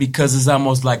rapper. rap because it's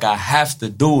almost like I have to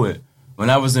do it. When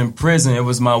I was in prison, it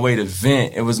was my way to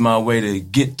vent. It was my way to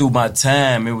get through my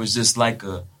time. It was just like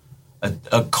a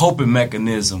coping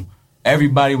mechanism.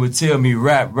 Everybody would tell me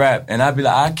rap, and I'd be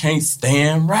like, I can't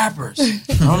stand rappers.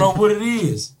 I don't know what it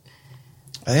is.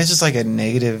 I think it's just a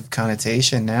negative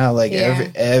connotation now. Yeah.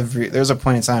 Every there was a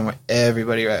point in time where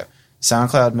everybody rap.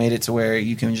 SoundCloud made it to where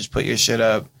you can just put your shit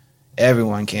up.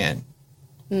 Everyone can.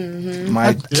 Mm-hmm.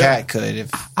 My cat could if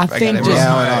I think got every just-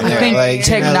 hour on I there. think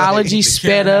technology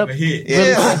sped up.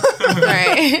 Yeah.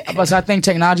 Right. But I think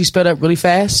technology sped up really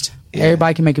fast. Yeah.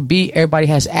 Everybody can make a beat. Everybody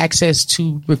has access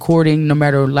to recording, no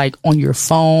matter on your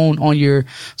phone, so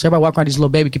everybody walk around these little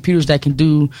baby computers that can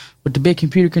do what the big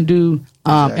computer can do.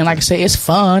 And like I say, it's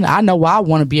fun. I know why I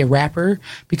want to be a rapper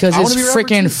because it's wanna be a rapper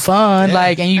freaking too. fun.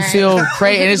 And you feel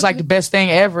great, and it's the best thing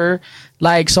ever.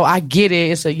 So I get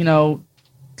it. It's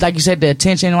like you said, the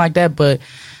attention like that. But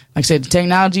like I said, the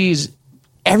technology is.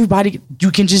 Everybody, you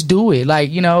can just do it.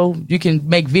 You can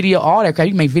make video, all that crap.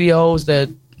 You can make videos that,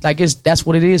 that's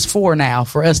what it is for now,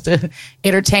 for us to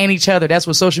entertain each other. That's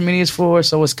what social media is for.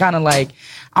 So it's kind of I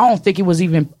don't think it was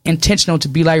even intentional to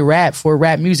be rap for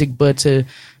rap music, but to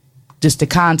just the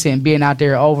content being out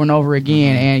there over and over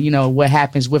again, and what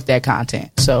happens with that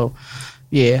content. So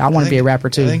yeah, I want to be a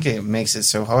rapper too. I think it makes it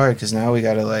so hard because now we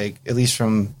got to at least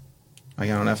from, I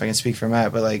don't know if I can speak for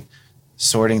Matt, but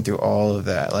sorting through all of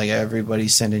that,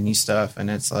 everybody's sending you stuff, and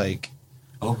it's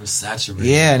Oversaturated.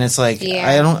 yeah, and it's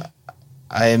Yeah.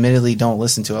 I admittedly don't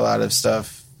listen to a lot of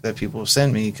stuff that people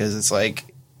send me because it's I'm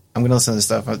gonna listen to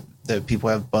stuff that people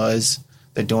have buzz,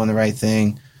 they're doing the right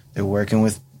thing, they're working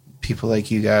with people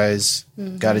like you guys,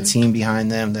 got a team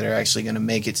behind them that are actually gonna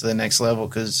make it to the next level.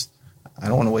 Because I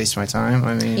don't want to waste my time.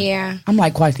 I mean, Yeah. I'm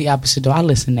like quite the opposite though. I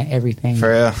listen to everything. for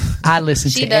real. I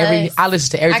listen She to does. I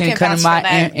listen to everything I that can comes in vouch my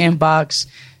for that. inbox.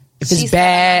 If She it's sat in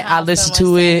bad, my I house listen and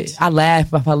to it. listened. I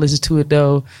laugh if I listen to it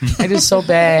though. It is so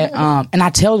bad. And I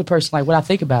tell the person like what I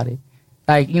think about it.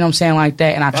 Like, you know what I'm saying, like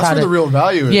that. And I That's try where to the real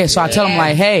value is. Yeah, so I tell them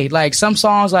like, hey, like some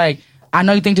songs, like I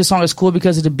know you think this song is cool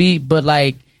because of the beat, but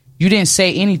like you didn't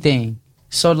say anything.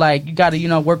 So like you got to, you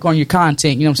know, work on your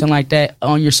content, you know what I'm saying, like that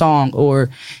on your song. Or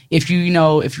if you, you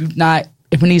know, if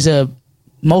it needs a,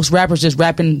 most rappers just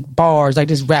rapping bars, like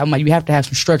just rap, like you have to have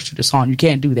some structure to the song. You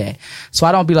can't do that. So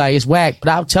I don't be like, it's whack, but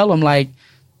I'll tell them like,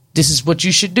 this is what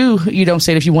you should do. You know what I'm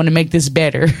saying, if you want to make this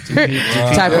better.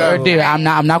 Type of ordeal. I'm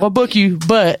not gonna book you,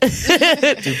 but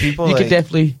Do people you like, could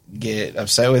definitely get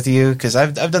upset with you? Because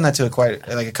I've done that to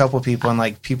a couple people, and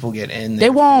like people get in they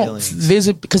their won't feelings.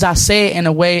 visit because I say it in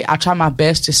a way. I try my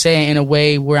best to say it in a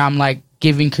way where I'm like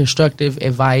giving constructive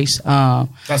advice.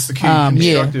 That's the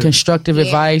key. Constructive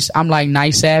advice. I'm like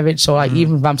nice savage, so like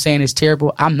even if I'm saying it's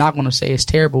terrible, I'm not gonna say it's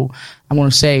terrible. I'm gonna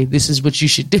say this is what you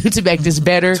should do to make this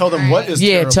better. Tell them what is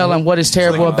terrible. Tell them what is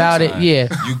terrible about it. Yeah,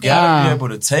 You gotta be able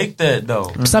to take that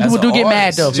though. some people do get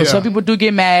mad though. So Yeah. some people do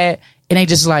get mad, and they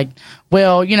just like,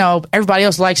 well, you know, everybody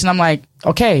else likes, it. And I'm like,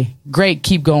 okay, great,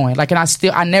 keep going. Like, and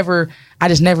I never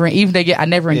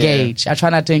engage. I try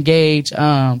not to engage.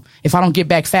 If I don't get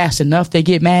back fast enough, they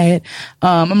get mad.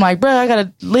 I'm like, bro, I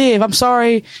gotta live. I'm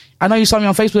sorry. I know you saw me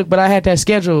on Facebook, but I had that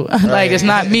schedule. Like, it's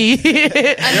not me.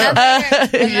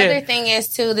 Another thing is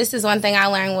too, this is one thing I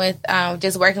learned with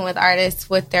just working with artists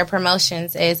with their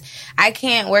promotions is I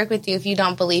can't work with you if you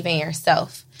don't believe in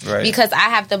yourself. Right. Because I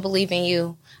have to believe in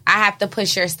you. I have to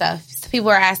push your stuff. So people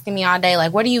are asking me all day,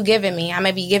 like, what are you giving me? I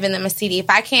may be giving them a CD. If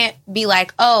I can't be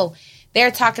like, oh,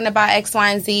 they're talking about X, Y,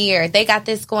 and Z, or they got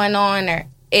this going on, or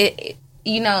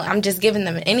you know, I'm just giving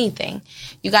them anything.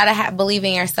 You gotta believe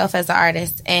in yourself as an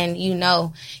artist, and you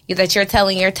know that you're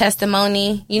telling your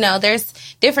testimony. You know, there's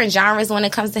different genres when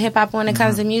it comes to hip hop, when it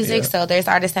comes to music. Yeah. So there's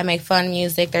artists that make fun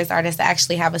music. There's artists that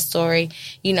actually have a story.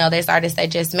 You know, there's artists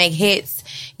that just make hits.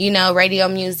 You know, radio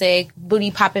music, booty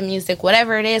popping music,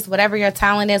 whatever it is, whatever your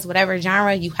talent is, whatever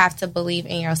genre, you have to believe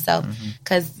in yourself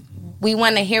because. We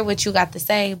want to hear what you got to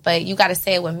say, but you got to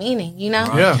say it with meaning, you know?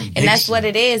 Yeah. And that's what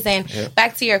it is. And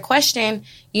back to your question,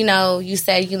 you know, you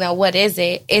said, you know, what is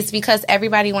it? It's because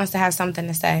everybody wants to have something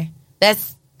to say.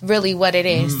 That's really what it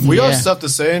is. We all have stuff to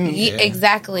say, and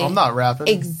Exactly. I'm not rapping.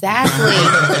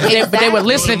 Exactly. But they would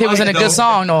listen if it was in a good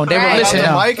song, though. They would Right. listen. I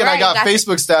have though. the mic, and I got Right,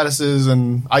 Facebook statuses,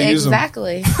 and I use them.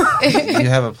 Exactly. You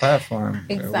have a platform.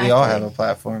 Exactly. We all have a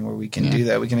platform where we can do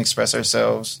that. We can express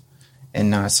ourselves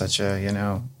in not such a, you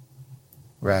know,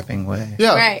 rapping way.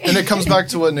 Yeah, Right. and it comes back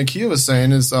to what NaQuia was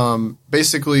saying is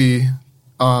basically,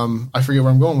 I forget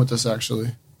where I'm going with this actually,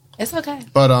 It's okay.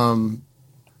 but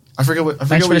I forget what.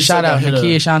 Thanks for the shout out,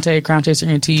 NaQuia, Chante, Crown Chaser,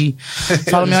 and T.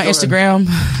 Follow me on Instagram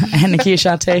and NaQuia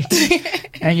Chante.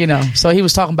 And you know, so he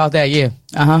was talking about that, yeah.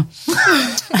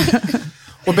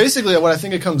 Well, basically, what I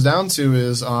think it comes down to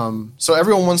is, so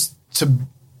everyone wants to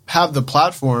have the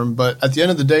platform, but at the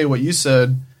end of the day, what you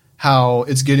said, how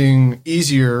it's getting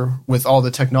easier with all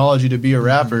the technology to be a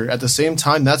rapper. At the same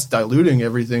time, that's diluting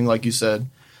everything, like you said.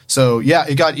 So, yeah,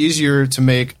 it got easier to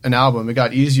make an album. It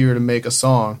got easier to make a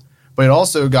song. But it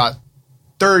also got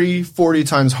 30, 40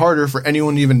 times harder for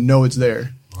anyone to even know it's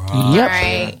there. Yep.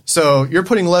 Right. So you're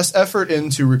putting less effort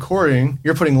into recording.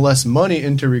 You're putting less money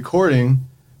into recording,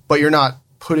 but you're not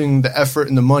putting the effort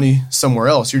and the money somewhere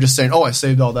else. You're just saying, oh, I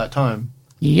saved all that time.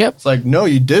 Yep. It's like, no,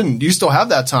 you didn't. You still have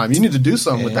that time. You need to do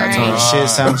something with that Right. time. Your shit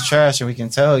sounds trash, and we can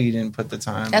tell you didn't put the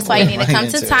time. That's why you need to come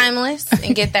to into it. Timeless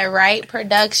and get that right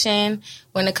production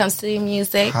when it comes to your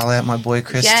music. Holla at my boy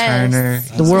Chris Yes. Turner.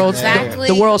 The world's Exactly.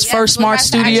 the world's Yes, first we'll smart have to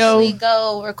studio. actually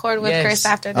go record with Yes. Chris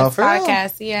after Oh, this for real?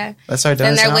 podcast. Yeah. That's our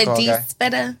Then Dennis they're with alcohol D guy.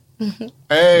 Spitter.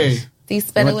 Hey, D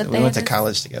Spitter with We went to Dennis.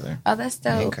 college together. Oh, that's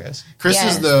Me and dope. Chris. Chris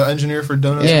Yes. is the engineer for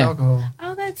Donuts Yeah. and Alcohol.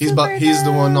 Oh, that's He's super he's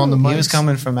the one on the dope. mic. He was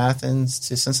coming from Athens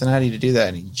to Cincinnati to do that,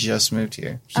 and he just moved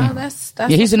here. Oh, that's Yeah,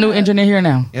 he's a new what's up. engineer here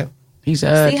now. Yep. He's See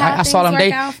how I saw things them. They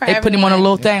work out for put him on a everyone.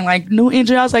 little thing like new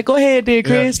engineer. I was like, go ahead, there, Yeah.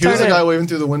 Chris. He was turn the it. guy waving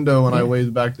through the window when I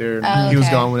waved back there. And He was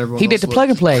okay. gone when everyone He else did the looked. plug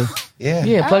and play. Yeah.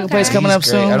 Yeah, plug and play's Okay. coming He's up great.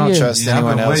 soon. I don't yeah. trust Yeah, I've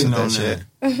anyone been else with waiting that on shit.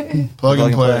 that. Plug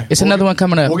and play. It's another one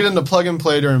coming up. We'll get into plug and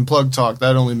play during plug talk.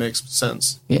 That only makes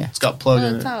sense. Yeah. It's got plug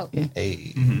in Real it. talk.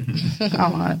 Hey. Oh,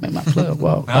 I made my plug.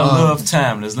 Whoa. I love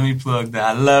Timeless. Let me plug that.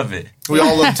 I love it. We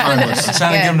all love Timeless. I'm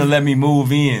trying to get him to let me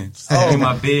move in. In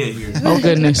my bed here. Oh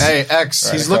goodness. Hey, X,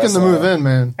 Right he's looking to across move the in,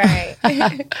 man. Right. Make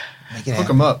it Hook happen.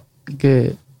 him up.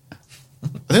 Good. I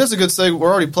think that's a good segue.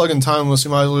 We're already plugging Timeless.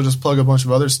 You might as well just plug a bunch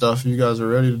of other stuff if you guys are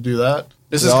ready to do that.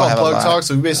 This We is all called have a Plug lot. Talk,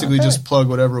 so we basically just plug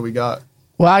whatever we got.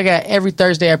 Well, I got every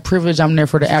Thursday at Privilege. I'm there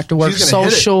for the after work She's gonna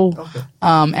hit it. social. Okay.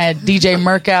 At DJ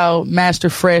Merkout, Master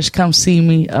Fresh. Come see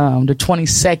me. The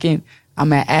 22nd,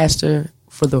 I'm at Astor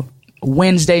for the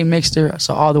Wednesday mixer.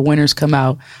 So all the winners come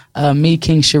out. Me,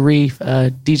 King Sharif,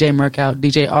 DJ Merkout,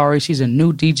 DJ Ari. She's a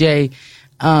new DJ.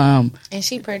 And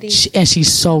she pretty. And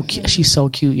she's so cute. She's so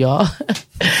cute, y'all.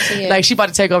 She is. Like she about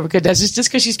to take over because that's just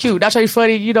because she's cute. That's why she's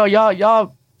funny. You know,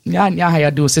 y'all how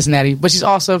y'all do in Cincinnati. But she's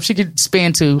also she could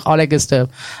spin too, all that good stuff.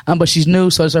 But she's new,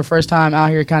 so it's her first time out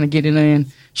here, kind of getting in.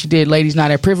 She did Ladies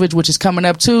Night at Privilege, which is coming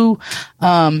up too.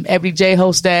 Ebony J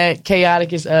hosts that.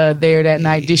 Chaotic is there that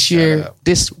night this year. up.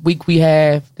 This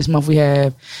month we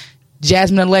have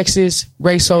Jasmine Alexis,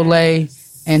 Ray Soleil,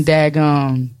 and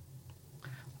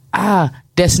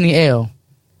Destiny L.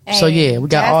 So yeah, we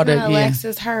got all the Jasmine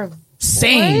Alexis, her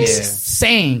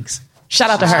sings. Shout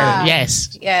out to her. Wow.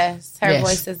 Yes. Yes, her Yes.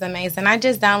 voice is amazing. I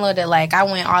just downloaded, I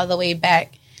went all the way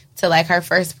back to, her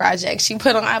first project. She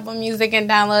put on Apple Music and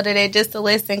downloaded it just to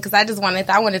listen because I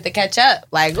wanted to catch up.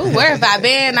 Ooh, where have I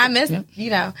been? I missed,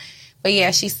 But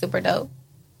yeah, she's super dope.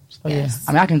 So yeah.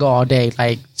 I mean, I can go all day. But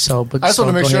I just want to so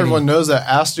make go sure ahead everyone knows that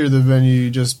Astor, the venue you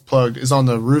just plugged, is on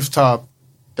the rooftop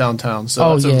downtown. So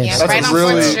Oh, that's yes. a, Yeah, that's right a on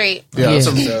really, 4th Street. Yeah, Yeah. That's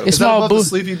a, It's is that small above the booth.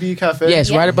 Sleepy Bee Cafe?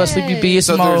 Yes, right above Sleepy B. It's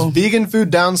So there's small. vegan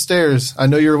food downstairs. I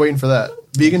know you were waiting for that.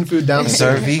 Vegan food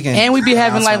downstairs. Serve vegan. And we be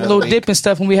having Outside of little the week. dip and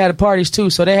stuff when we had the parties too.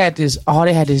 So they had this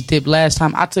dip last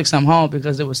time. I took some home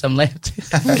because there was some left.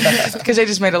 Because they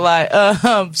just made a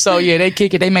lot. So yeah, they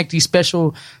kick it. They make these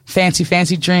special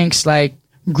fancy drinks, like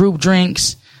group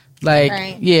drinks.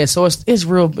 Right. Yeah, so it's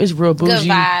real bougie. Good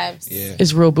vibes. Yeah.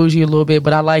 It's real bougie a little bit,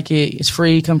 but I like it. It's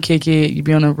free. Come kick it. You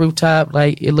be on the rooftop.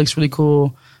 It looks really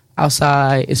cool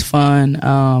outside. It's fun.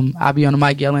 I'll be on the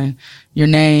mic yelling your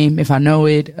name if I know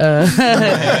it.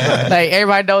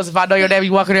 Everybody knows if I know your name,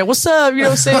 you walk in there, what's up? You know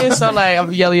what I'm saying? So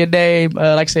I'm yelling your name.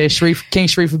 Like I said, King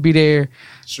Sharif will be there.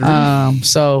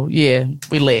 So yeah,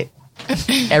 we lit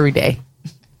every day.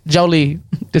 Jolie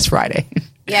this Friday.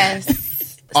 Yes.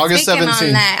 August Speaking 17th.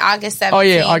 on that, August 17th. Oh,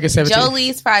 yeah, August 17th.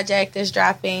 Jolie's project is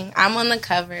dropping. I'm on the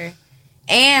cover.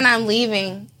 And I'm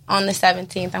leaving on the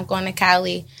 17th. I'm going to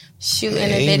Cali, shooting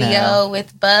a video now.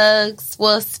 with Bugs.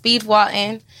 Well, Speed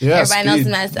Walton. Yeah, Everybody knows Speed.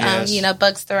 him as, Yes.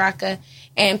 Bugs Tharaka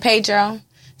and Pedro.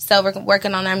 So we're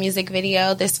working on our music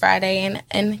video this Friday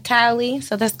in Cali.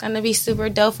 So that's going to be super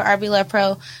dope for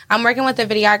RBLUVPRO. I'm working with a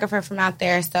videographer from out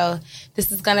there. So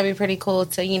this is going to be pretty cool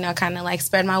to, kind of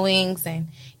spread my wings and,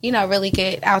 really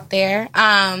get out there.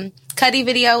 Cuddy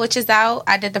video, which is out.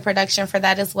 I did the production for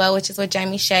that as well, which is with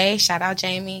Jamie Shea. Shout out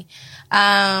Jamie.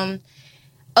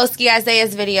 Oski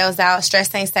Isaiah's video's out.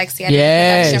 Stress Ain't Sexy. I did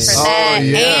the production for that. Oh,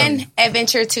 yeah. And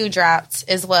Adventure 2 dropped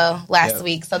as well last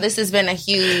week. So this has been a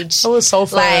huge, It was so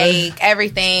fun.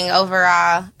 everything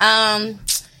overall.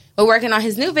 We're working on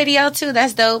his new video too.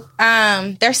 That's dope.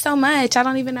 There's so much. I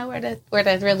don't even know where to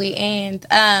really end.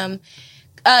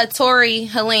 Tori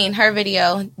Helene, her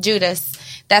video, Judas,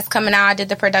 that's coming out. I did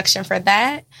the production for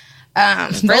that.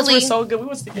 Those Really, were so good. We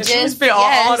just spent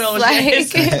all those.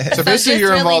 So basically,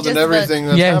 you're involved in everything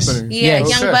that's Yes. happening. Yeah, Yes.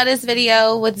 Young Butta's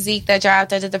video with Zeke that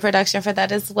dropped. I did the production for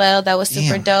that as well. That was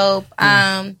super dope.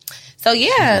 So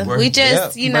yeah, we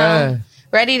just Bruh.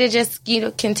 ready to just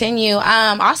continue.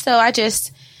 Also, I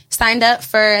just signed up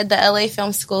for the LA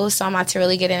Film School, so I'm about to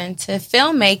really get into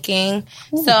filmmaking.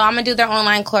 So I'm gonna do their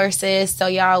online courses. So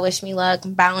y'all wish me luck.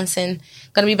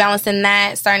 Gonna be balancing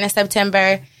that starting in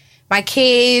September. My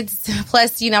kids,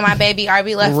 plus, my baby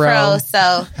RBLUVPRO. Bro.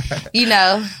 So,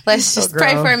 let's just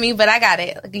pray girl. for me, but I got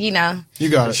it. You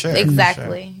got it. Sure.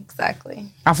 Exactly.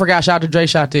 I forgot. Shout out to Dre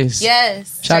Shot This.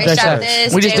 Yes. Shout Dre out to Shot Dre.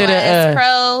 This. We just did JYS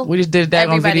Pro. We just did a daggone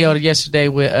Everybody. video yesterday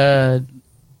with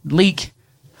Leak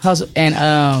Hustle and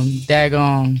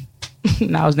daggone.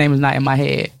 Now his name is not in my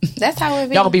head. That's how it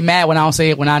be. Y'all gonna be mad when I don't say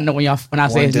it when I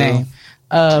say his name.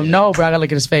 No, bro, I gotta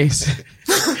look at his face.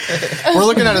 We're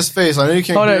looking at his face. I know you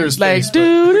can't Hold hear on, his like face. but we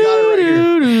got it right here.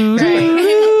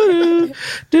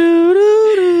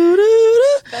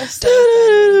 That's so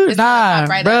funny. It's gonna pop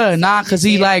right up. Nah, cause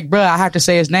he Yeah. I have to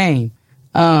say his name.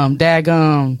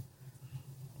 Daggone,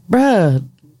 bruh.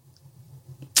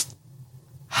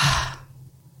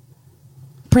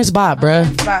 Prince Bob, bruh.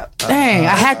 Dang,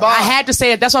 I had to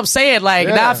say it. That's what I'm saying.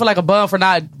 Now I feel like a bum for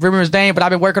not remembering his name, but I've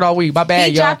been working all week. My bad,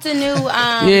 He y'all. dropped a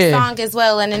new Yeah. song as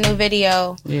well and a new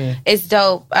video. Yeah. It's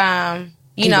dope.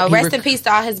 He Rest in peace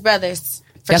to all his brothers.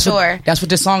 For sure. That's what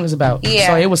this song is about. Yeah.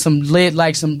 So it was some lit,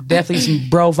 definitely some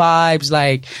bro vibes,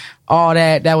 all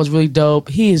that. That was really dope.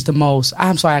 He is the most.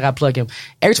 I'm sorry I got to plug him.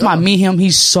 Every time I meet him,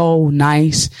 he's so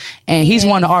nice. And he's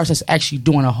one of the artists that's actually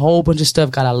doing a whole bunch of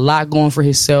stuff, got a lot going for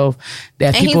himself.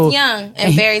 That And people, he's young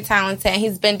and very talented. And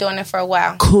he's been doing it for a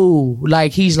while. cool.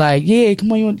 Like, he's like, yeah, come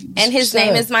on. You want, And his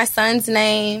name is my son's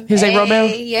name. His name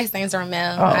Romel? Yeah, his name's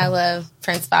Romel. Oh. I love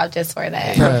Prince Bob just for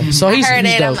that. Yeah. So I he's, heard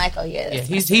he's it. dope. I'm like, oh yeah. Yeah,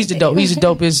 he's the dope. He's the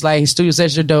dopest. Like, his studio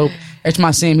sessions are dope. Every time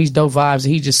I see him, he's dope vibes.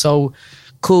 And he's just so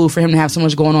cool for him to have so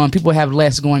much going on. People have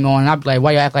less going on. And I'd be like,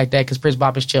 why you act like that? Because Prince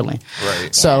Bob is chilling.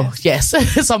 Right. So, yes.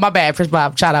 So, my bad, Prince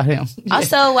Bob. Shout out him.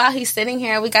 Also, while he's sitting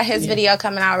here, we got his video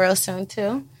coming out real soon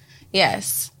too.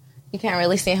 Yes. You can't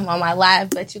really see him on my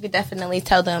live, but you could definitely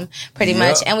tell them pretty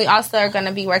much. And we also are going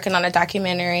to be working on a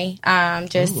documentary.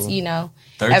 13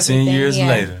 everything. years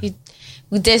later.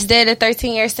 We just did a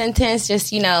 13-year sentence,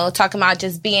 just, talking about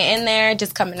just being in there,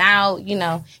 just coming out,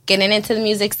 getting into the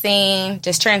music scene,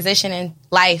 just transitioning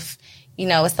life.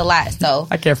 It's a lot. So,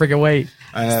 I can't freaking wait.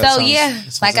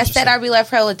 like I said,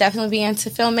 RBLUVPRO will definitely be into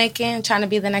filmmaking, trying to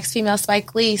be the next female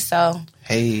Spike Lee. So,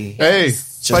 Hey.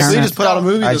 Spike Lee just put out a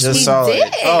movie. I this just week. saw did.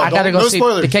 it. Oh, I gotta go no see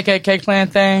spoilers. the KKK Clan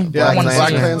thing. Yeah, I wanna Black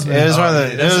see it. Klansman. It was one of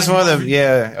the. It was one of the.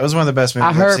 Yeah, it was one of the best movies. I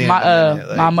I've heard seen my in a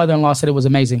minute. my mother-in-law said it was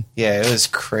amazing. Yeah, it was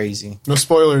crazy. No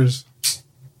spoilers.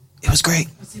 It was great.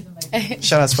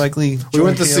 Shout out Spike Lee. We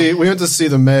went to see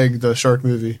the Meg, the shark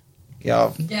movie. Y'all.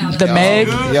 The Meg.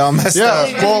 Y'all messed up.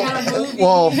 Yeah,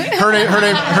 well, her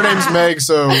name's Meg,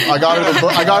 so I got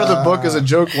her the book as a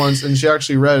joke once, and she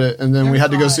actually read it, and then we had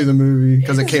to go see the movie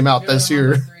because it came out this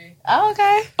year. oh,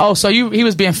 okay. Oh, so he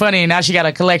was being funny, and now she got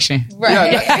a collection.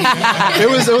 Right. It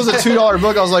was a $2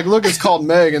 book. I was like, look, it's called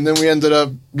Meg, and then we ended up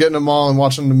getting them all and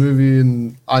watching the movie,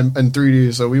 and I'm in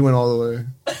 3D, so we went all the way.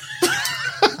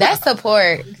 That's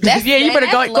support. That's, Yeah, you better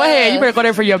go ahead. You better go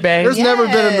there for your bag. There's never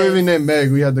been a movie named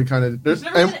Meg. We had to kind of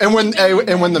and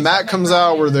when the Mac comes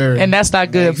out, we're there. And that's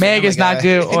not good. Meg is not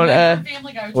good on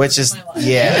Which is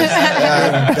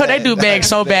they do Meg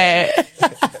so bad.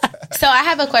 So I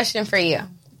have a question for you.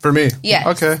 For me, Yes.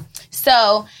 okay.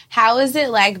 So how is it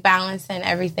like balancing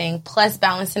everything plus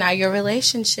balancing out your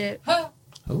relationship? So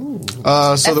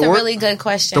That's the a word really good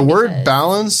question. the word because-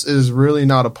 balance is really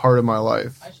not a part of my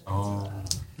life.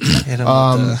 hit him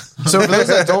with So for those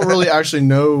that don't really actually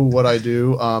know what I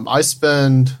do, I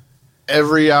spend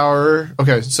every hour.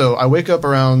 Okay, so I wake up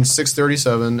around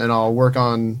 6:37 and I'll work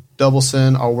on Double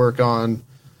Sin. I'll work on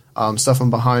stuff I'm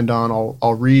behind on.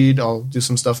 I'll read. I'll do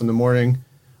some stuff in the morning.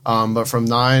 But from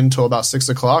 9 till about 6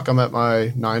 o'clock, I'm at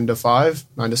my 9 to 5,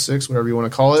 9 to 6, whatever you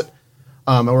want to call it.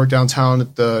 I work downtown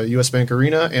at the U.S. Bank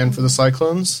Arena and for the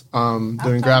Cyclones,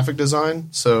 doing graphic design.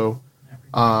 So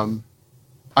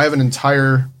I have an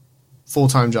entire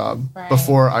full-time job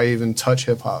before I even touch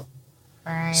hip-hop.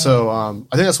 Right. So I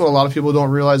think that's what a lot of people don't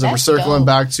realize. And we're That's circling dope.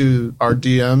 back to our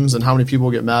DMs and how many people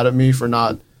get mad at me for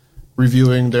not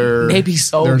reviewing their They be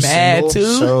so their mad, single. too.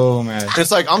 so mad.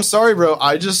 It's like, I'm sorry, bro.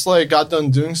 I just got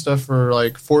done doing stuff for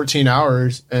 14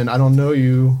 hours and I don't know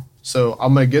you. So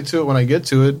I'm going to get to it when I get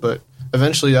to it. But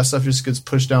eventually that stuff just gets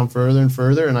pushed down further and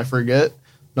further and I forget.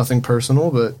 Nothing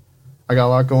personal, but I got a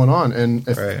lot going on. And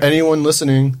if anyone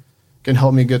listening can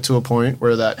help me get to a point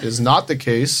where that is not the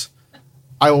case,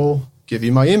 I will give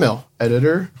you my email,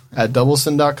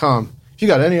 editor@doublesin.com. If you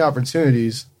got any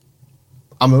opportunities,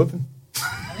 I'm open.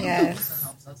 Yes.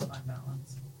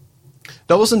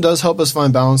 Doublesin does help us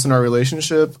find balance in our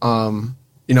relationship.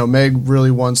 Meg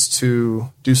really wants to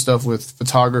do stuff with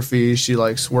photography. She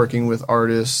likes working with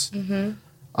artists.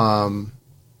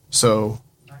 So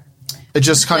it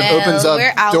just kind of opens we're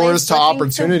up always doors to looking to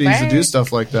opportunities to do work.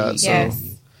 stuff like that. Yes. So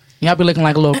Y'all be looking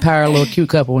like a little cute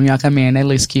couple when y'all come in. That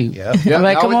looks cute. Yep. yeah, I'm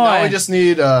like, now, come now we on. just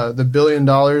need the $1 billion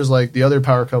like the other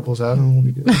power couples have, and we'll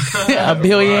be good. $1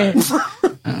 billion. That's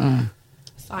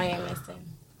all you're missing.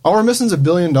 All we're missing is $1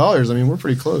 billion. I mean, we're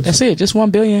pretty close. That's it. Just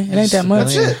 $1 billion. It ain't that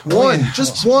much. That's it. One.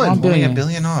 Just one. $1 billion. Only $1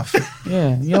 billion off.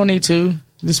 Yeah, you don't need two.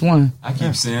 Just one. I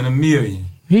keep saying $1 million.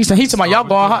 He's talking about y'all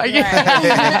going hard.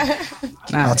 Yeah.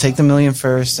 I'll take the $1 million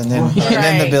first, and then the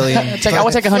 $1 billion. I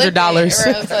will take $100. I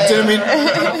mean,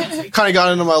 kind of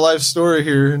got into my life story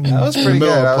here. That was pretty good.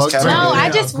 I was No, counting. I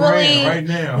just really Right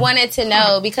now. wanted to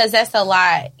know because that's a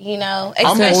lot, I'm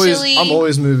especially.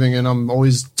 always moving, and I'm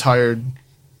always tired.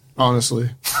 Honestly,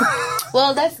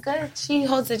 Well, that's good. She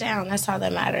holds it down. That's all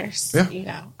that matters.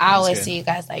 Yeah. I always good. see you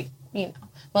guys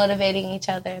motivating each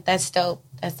other. That's dope.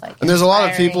 That's and there's a lot of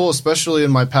inspiring. people, especially in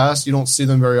my past, you don't see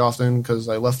them very often because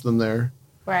I left them there.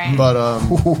 Right. But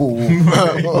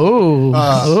Ooh.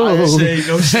 No shade,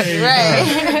 no shade.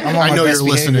 right. I'm on I my know best you're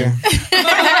listening.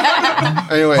 behavior.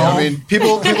 Anyway, I mean,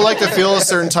 people like to feel a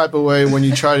certain type of way when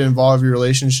you try to involve your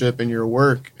relationship in your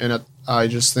work, and I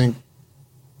just think,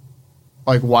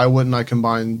 like, why wouldn't I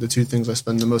combine the two things I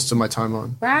spend the most of my time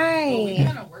on? Right. We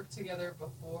kind of worked together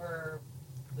before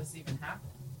this even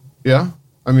happened. Yeah.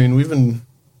 I mean, we've been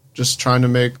just trying to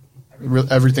make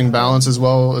everything balance as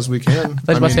well as we can.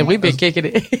 That's why I said we've been kicking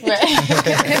it.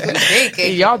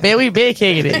 Y'all bet we been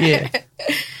kicking it. Yeah.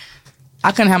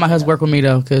 I couldn't have my husband work with me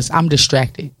though because I'm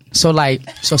distracted. So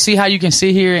see how you can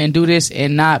sit here and do this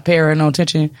and not pay her no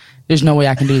attention. There's no way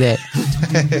I can do that.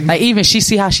 Like even she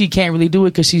see how she can't really do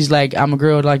it because she's like, I'm a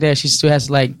girl like that. She still has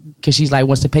to like, because she's like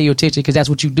wants to pay you attention because that's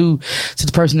what you do to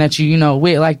the person that you know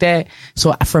with like that.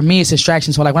 So for me it's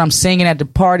distraction. So like when I'm singing at the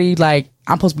party, like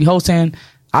I'm supposed to be hosting,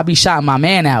 I'll be shouting my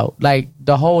man out like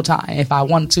the whole time if I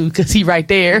wanted to because he right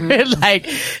there. Like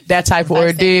that type of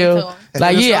ordeal.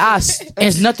 Like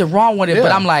there's nothing wrong with it,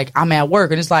 but I'm like I'm at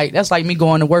work and it's like that's like me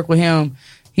going to work with him.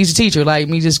 He's a teacher, like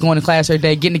me just going to class every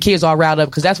day, getting the kids all riled up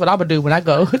because that's what I'm gonna do when I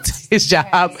go to his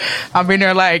job. I'm in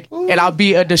there like, and I'll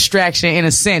be a distraction in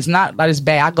a sense, not like it's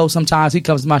bad. I go sometimes, he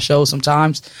comes to my show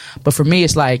sometimes, but for me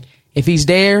it's like if he's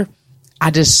there,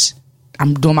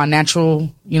 I'm doing my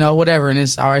natural, whatever, and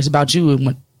it's all right. It's about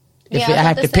you. I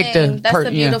have to pick the that's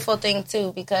the beautiful thing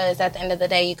too, because at the end of the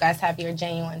day, you guys have your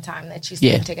genuine time that you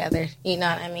spend together. You know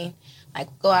what I mean? Like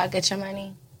go out, get your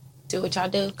money, do what y'all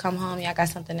do, come home, y'all got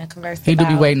something to converse about. He do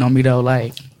be waiting on me though,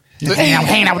 like I'm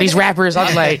hanging out with these rappers. I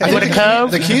was like, you want to come?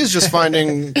 The key is just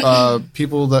finding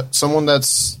someone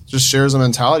that's just shares a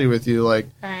mentality with you. Like,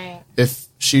 right. If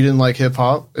she didn't like hip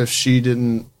hop, if she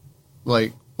didn't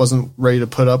like wasn't ready to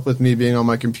put up with me being on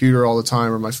my computer all the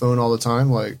time or my phone all the time,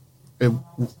 like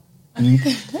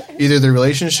either the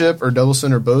relationship or Double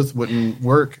Sin or both wouldn't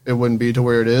work. It wouldn't be to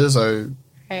where it is.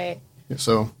 Right.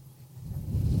 So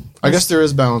I guess there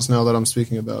is balance now that I'm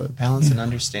speaking about it. Balance and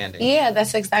understanding. Yeah,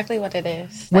 that's exactly what it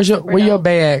is. Where your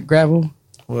bae at, Gravel?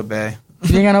 What bae?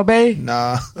 You ain't got no bae?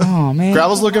 Nah. Oh man.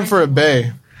 Gravel's looking for a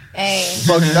bae. Hey.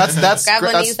 That's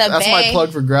needs a my bae.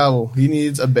 plug for Gravel. He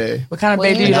needs a bae. What kind of Well,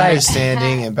 bae do you you know, like?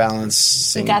 Understanding and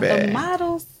balancing We got bae. the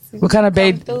models. What kind of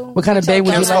bae? What kind of bae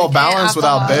would you It's like? called balance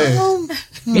without bae.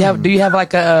 Do you have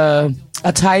like a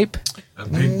type? A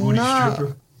big booty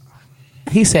stripper.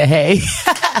 He said, "Hey."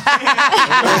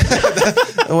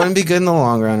 It wouldn't be good in the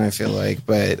long run, I feel like.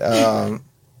 But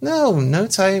no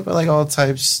type. I like all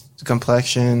types,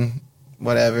 complexion,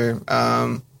 whatever.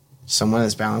 Someone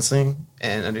that's balancing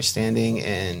and understanding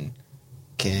and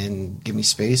can give me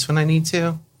space when I need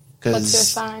to. What's your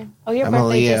sign? Oh, your I'm a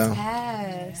birthday Leo. just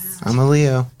passed. I'm a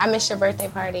Leo. I missed your birthday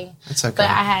party. That's okay. But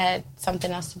I had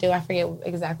something else to do. I forget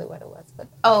exactly what it was. But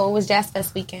it was Jazz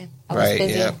Fest weekend. I was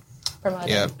busy promoting.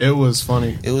 Yeah. It was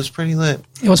funny. It was pretty lit.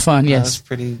 It was fun. I was Yes.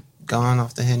 pretty gone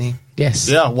off the Henny. Yes.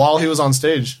 Yeah, while he was on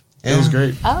stage. It was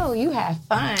great. Oh, you had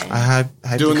fun. I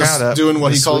had Doing the crowd up. doing what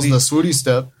The he calls Swootie. the Swootie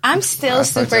step. I'm still I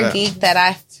fucked super it up. geeked that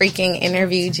I freaking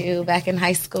interviewed you back in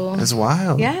high school. That's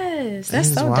wild. Yes, that's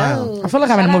is so wild. dope. I feel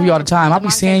like I'm in a Shout movie all the out time. to I'll be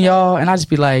Marcus. seeing y'all, and I just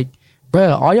be like,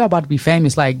 "Bruh, all y'all about to be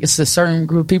famous." Like it's a certain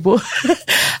group of people.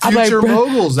 I'm like, Future bruh,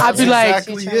 moguls. I'd That's be like,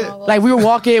 exactly Future it. moguls. like we were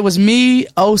walking. It was me,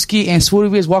 Oski, and Swooty.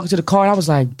 We was walking to the car, and I was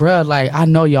like, "Bruh, like I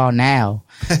know y'all now.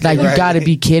 Like you Right. got to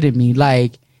be kidding me."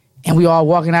 Like, and we all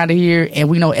walking out of here, and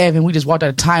we know Evan. We just walked out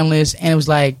of Timeless, and it was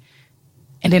like,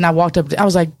 and then I walked up. I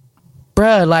was like,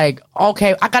 "Bruh, like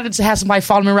okay, I got to have somebody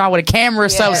follow me around with a camera or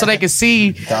something so they can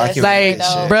see." Document Like, that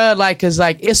shit. bruh, like, cause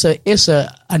like it's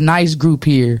a nice group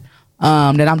here.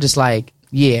 That I'm just like,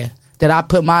 yeah, that I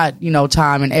put my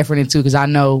time and effort into because I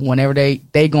know whenever they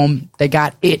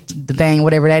got the thing,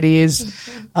 whatever that is,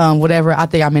 whatever. I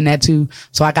think I'm in that too.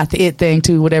 So I got the it thing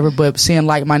too, whatever. But seeing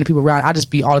like-minded people around, I just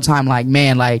be all the time like,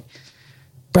 man, like,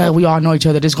 bro, we all know each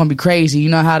other. This is gonna be crazy. You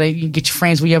know how you get your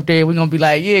friends when you up there. We're gonna be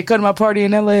like, yeah, come to my party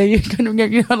in LA.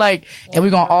 Like, and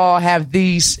we're gonna all have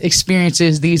these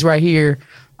experiences, these right here,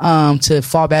 to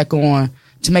fall back on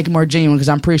to make it more genuine. Because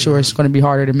I'm pretty sure it's gonna be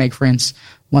harder to make friends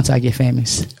once I get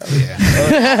famous. Oh,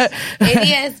 yeah.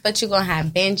 It is, but you're going to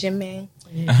have Benjamin.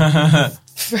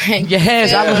 Frank.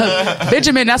 Yes,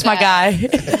 Benjamin. That's my guy.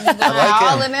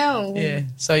 All of them. Yeah.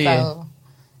 So yeah. So,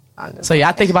 So yeah,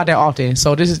 I think about that often.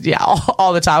 So this is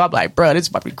all the time. I'm like, bro, this is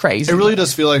about to be crazy. It really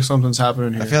does feel like something's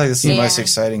happening here. I feel like this is the Yeah. most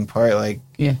exciting part. Like,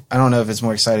 Yeah. I don't know if it's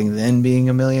more exciting than being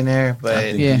a millionaire, but I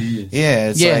think Yeah. it is. yeah,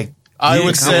 it's Yeah. like I He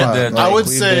would said say that, I would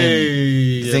we've say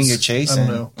been the thing yes. you're chasing. I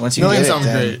don't know. Once you Million get it, sounds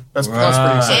then- great. That's pretty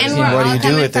Right. exciting. and we're What do all you do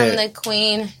coming with from it? the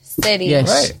Queen City. Yes.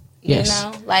 Right. You Yes.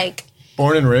 know, like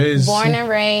Born and raised. born and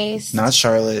raised Not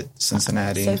Charlotte,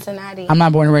 Cincinnati. Cincinnati. I'm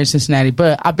not born and raised in Cincinnati,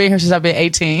 but I've been here since I've been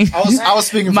 18. I was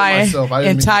speaking for My myself. I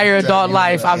didn't mean entire to adult you,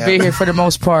 life, but- I've been here for the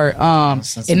most part. And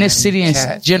Cincinnati this city in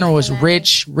cat. general is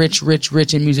rich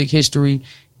in music history.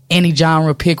 Any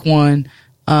genre, pick one.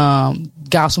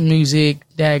 gospel music,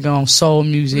 daggone soul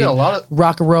music, We got a lot of-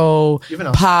 rock and roll, Even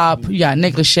outside pop. You got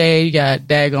Nick Lachey, you got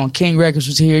daggone King Records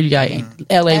was here, you got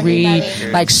L.A. Reid.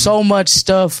 Everybody. Like so much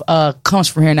stuff comes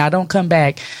from here. Now don't come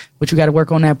back, but you got to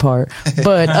work on that part.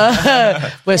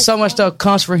 But so much stuff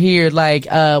comes from here. Like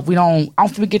I don't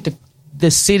think we get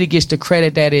the city gets the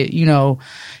credit that it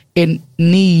it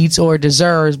needs or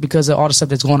deserves because of all the stuff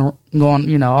that's going,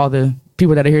 all the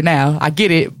people that are here now. I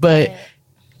get it, but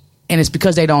and it's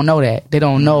because they don't know that. They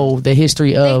don't know the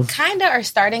history of. They kind of are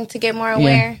starting to get more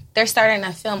aware. They're starting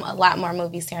to film a lot more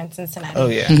movies here in Cincinnati. Oh,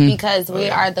 yeah. Because we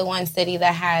are the one city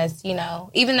that has,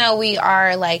 even though we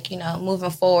are moving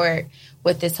forward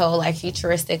with this whole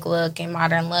futuristic look and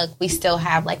modern look, we still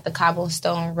have the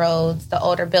cobblestone roads, the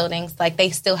older buildings. They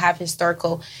still have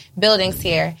historical buildings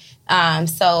here.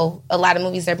 So a lot of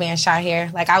movies are being shot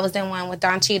here. I was in one with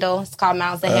Don Cheadle. It's called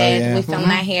Miles Ahead. Yeah. We filmed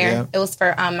that here. Yeah. It was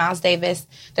for Miles Davis.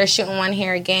 They're shooting one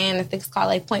here again. I think it's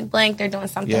called Point Blank. They're doing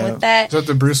something with that. Is that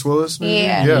the Bruce Willis movie?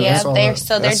 Yeah. I saw that.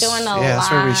 So they're doing a lot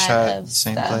that's where we shot of the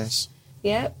same stuff. place.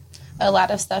 Yep. A lot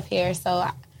of stuff here. So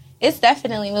it's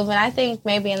definitely moving. I think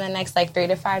maybe in the next 3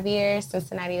 to 5 years,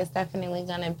 Cincinnati is definitely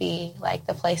going to be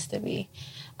the place to be.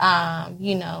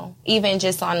 Even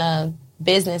just on a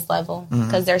business level,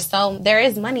 because there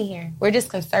is money here. We're just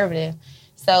conservative.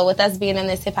 So with us being in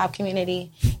this hip hop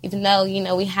community, even though,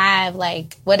 we have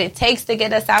what it takes to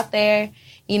get us out there,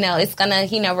 it's gonna,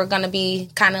 we're gonna be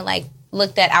kind of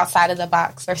looked at outside of the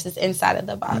box versus inside of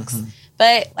the box.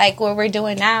 But what we're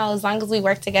doing now, as long as we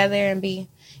work together and be,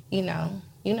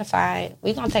 unified,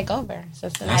 we're gonna take over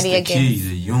Cincinnati That's the again. key,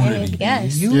 the unity.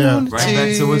 Yes. Yeah. Right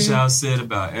back to what y'all said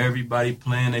about everybody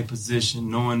playing their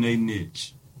position, knowing their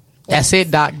niche. That's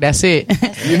it, Doc. That's it.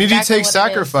 You need to Exactly take what it is.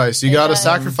 sacrifice. You got to Yeah.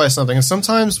 sacrifice something. And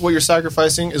sometimes what you're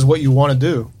sacrificing is what you want to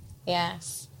do.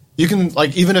 Yes. You can,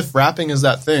 even if rapping is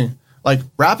that thing,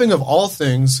 rapping of all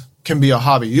things can be a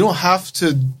hobby. You don't have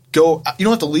to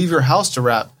leave your house to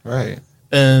rap. Right.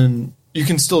 And you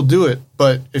can still do it.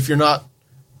 But if you're not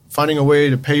finding a way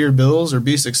to pay your bills or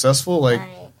be successful, Right.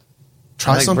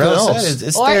 try Like something bro else. said,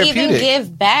 it's Or therapeutic. even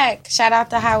give back. Shout out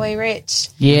to Highway Rich.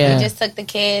 Yeah. We just took the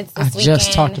kids this I weekend.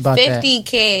 just talked about 50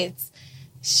 kids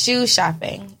shoe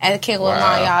shopping at Kingwood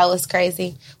Mall, y'all. It was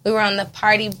crazy. We were on the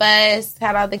party bus,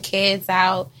 had all the kids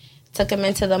out, took them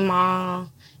into the mall,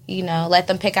 let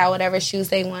them pick out whatever shoes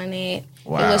they wanted.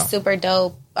 Wow. It was super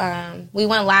dope. We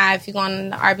went live. If you go on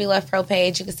the RBLUVPRO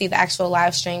page, you can see the actual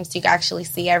live streams. So you can actually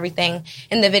see everything.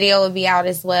 And the video will be out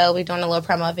as well. We're doing a little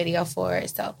promo video for it.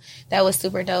 So that was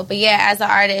super dope. But yeah, as an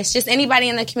artist, just anybody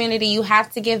in the community, you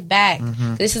have to give back.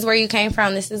 This is where you came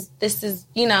from. This is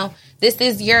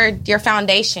your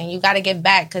foundation. You got to give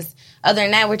back, because other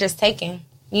than that, we're just taking,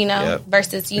 Yep.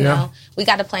 versus, we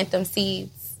got to plant them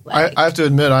seeds. I have to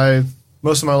admit,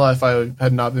 most of my life I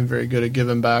had not been very good at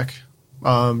giving back.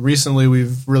 Recently,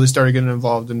 we've really started getting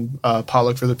involved in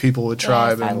Potluck for the People with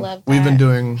Tribe, I and love we've been that.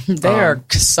 doing. They are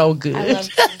so good. I love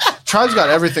them. Tribe's got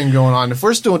everything going on. If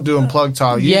we're still doing Plug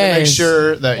Talk, you need to make Yes.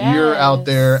 sure that you're out Yes.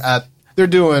 there They're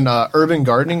doing urban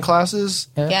gardening classes.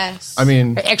 Yes. I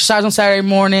mean, Exercise on Saturday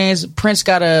mornings. Prince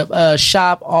got a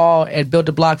shop all at Build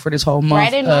the Block for this whole month.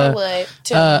 Right in Norwood,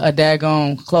 too. A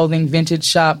daggone clothing vintage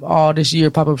shop all this year,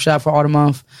 pop up shop for all the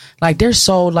month. They're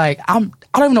so I don't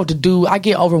even know what to do. I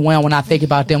get overwhelmed when I think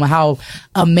about them and how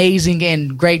amazing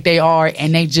and great they are,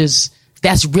 and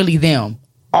that's really them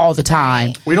all the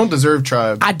time. we don't deserve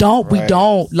Tribe.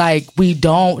 We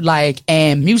don't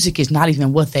and music is not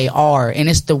even what they are, and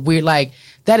it's the weird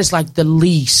that is the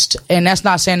least, and that's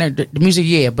not saying that the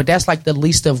music, but that's the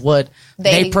least of what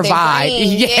they provide.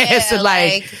 bring. Yes,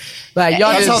 Yeah,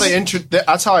 y'all That's just, how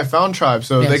that's how I found Tribe.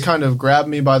 So Yes. they kind of grabbed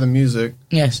me by the music,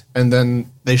 yes. and then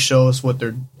they show us what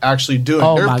they're actually doing.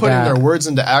 Oh, They're my putting God. their words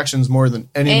into actions more than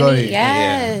anybody.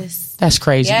 Yes. That's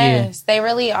crazy. Yeah. Yes, they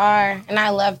really are. And I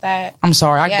love that. I'm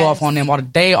sorry, I go Yes. off on them all the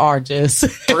They are just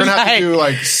We're gonna have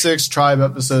to do 6 Tribe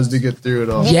episodes to get through it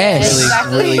all. Yes.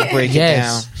 Exactly. Really break it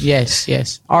down. yes.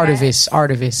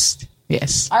 Artivist.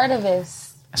 Yes. Artivist.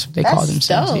 That's what they call That's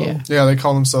themselves. dope. Yeah. Yeah, they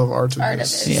call themselves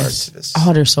artists. Artivist. Yes.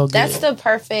 Oh, they're so good. That's the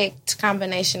perfect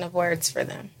combination of words for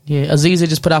them. Yeah. Aziza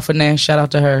just put out Finesse. Shout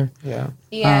out to her. Yeah.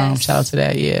 Yes. Shout out to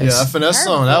that. Yes. Yeah, a Finesse Her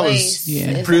song. That voice was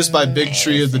is produced by Big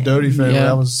Tree of the amazing. Doty family. Yeah.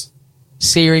 That was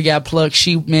Siri got plugged.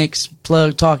 Sheep Mix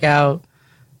plugged. Talk Out.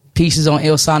 Pieces on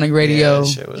Ill Sonic Radio. that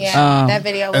shit was- Yeah, that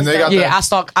video was and they dope. got Yeah, I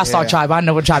stalk Yeah. Tribe. I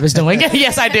know what Tribe is doing.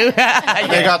 Yes, I do.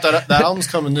 they got that album's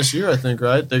coming this year, I think,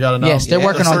 right? They got an Yes, album. they're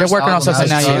working on- they're first working on album something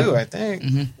has now, yeah. Two, I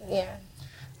think. Yeah.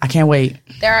 I can't wait.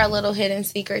 They're our little hidden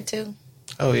secret, too.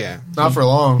 Oh yeah. Not for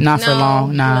long. Not for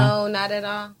long. Nah. No, not at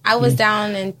all. I was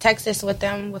down in Texas with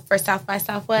them for South by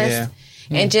Southwest. Yeah.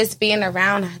 and just being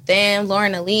around them,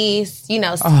 Lauren Elise, you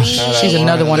know, Oh, Speed. she's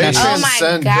another one. They That's Oh my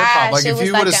transcend hip hop. gosh, Like it if was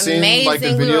you like would have seen amazing. like the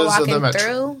We were videos of walking them at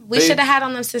through. We they- should have had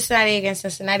on them Cincinnati against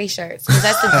Cincinnati shirts because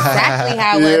that's exactly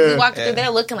how it was. Yeah. We walked through there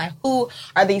looking like, who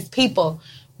are these people?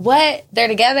 What? They're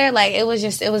together? Like it was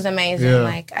amazing. Yeah.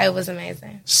 Like it was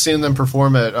amazing. seeing them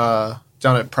perform at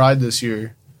down at Pride this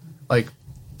year, like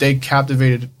they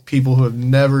captivated people who have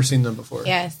never seen them before.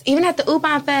 Yes. Even at the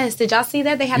Ubon Fest, did y'all see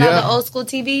that? They had all Yeah. the old school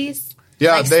TVs.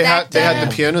 Yeah, Like, they had stacked up.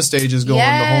 the piano stages going the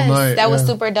whole night. That was Yeah.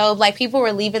 super dope. Like people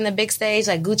were leaving the big stage,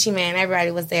 like Gucci Man,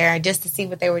 everybody was there just to see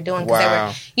what they were doing. 'Cause they Wow.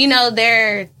 were, you know,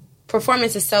 their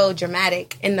performance is so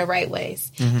dramatic in the right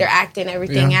ways. They're acting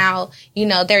everything out. You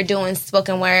know, they're doing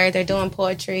spoken word, they're doing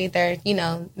poetry, they're, you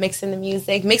know, mixing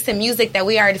music that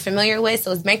we already familiar with.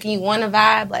 So it's making you want to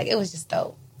vibe. Like it was just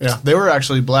dope. Yeah, they were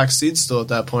actually Black Seed still at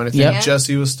that point. I think Yep.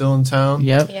 Jesse was still in town.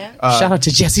 Yep. Yeah. Shout out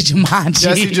to Jesse Jumanji.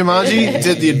 Jesse Jumanji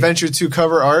did the Adventure 2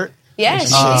 cover art.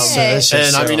 Yes, that shit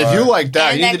And I so mean, if you hard. like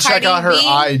that, And you need that to check Cardi out her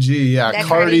B. IG. Yeah, that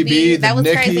Cardi B, the that was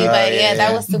Nicki. crazy, but yeah,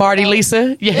 that was super Barty dope.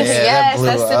 Lisa. Yes. Yeah, that Yes, blew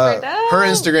that's super up. dope. Her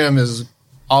Instagram is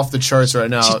off the charts right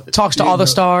now. Talks to all the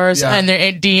stars Yeah. and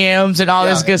their DMs and all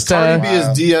this good Cardi stuff. B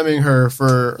is DMing her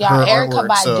for Y'all, her Erica artwork.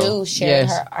 Badu So shared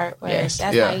Yes. her artwork. Yes.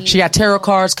 That's Yeah. how you. She got tarot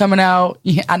cards coming out.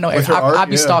 Yeah, I know. With her I art?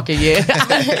 be Yeah. stalking, yeah.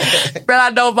 But I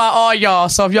know about all y'all.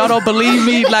 So if y'all don't believe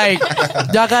me, like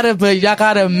y'all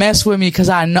gotta mess with me because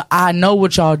I know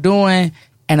what y'all doing.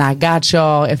 And I got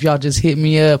y'all. If y'all just hit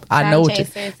me up, I know what you.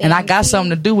 Chasers, And I got MT. something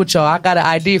to do with y'all. I got an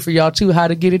idea for y'all too, how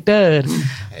to get it done.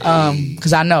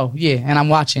 Because I know, yeah, and I'm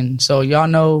watching. So y'all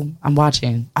know I'm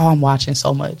watching. Oh, I'm watching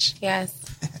so much, Yes.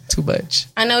 too much.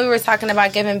 I know we were talking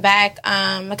about giving back.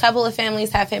 A couple of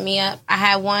families have hit me up. I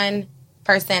had one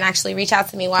person actually reach out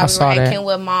to me while we were saw at that.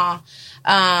 Kenwood Mall.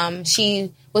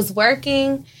 She was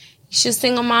working. She was a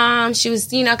single mom. She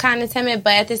was, you know, kind of timid,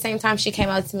 but at the same time, she came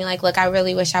up to me like, look, I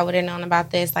really wish I would have known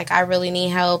about this. Like, I really need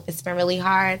help. It's been really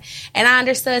hard. And I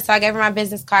understood. So I gave her my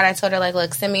business card. I told her, like,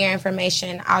 look, send me your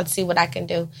information. I'll see what I can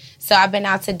do. So I've been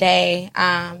out today.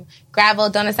 Gravel,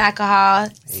 donuts, alcohol,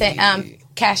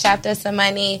 cash out us some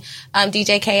money.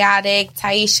 DJ Chaotic,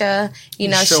 Taisha, you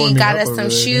know, Showing she me got up us over some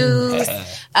there.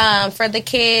 shoes for the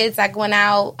kids. I went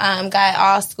out, got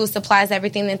all school supplies,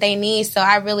 everything that they need. So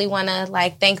I really want to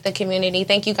like thank the community.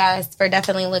 Thank you guys for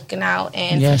definitely looking out.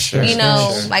 And Yeah, sure, you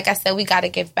know, sure. like I said, we got to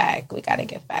give back. We got to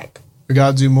give back. we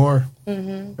gotta do more,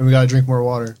 and we gotta drink more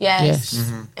water. Yes,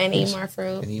 Yes. and eat more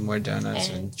fruit. I need more donuts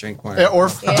And- and drink more. Yeah, or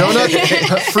Yeah.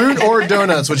 donut, fruit or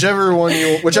donuts, whichever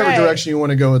Right. direction you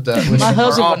want to go with that. which My are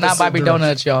husband will not opposite buy me directions.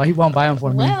 donuts, y'all. He won't buy them for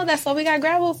me. Well, that's what we got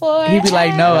Gravel for. He'd be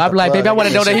like, no. I'd be like, baby, I want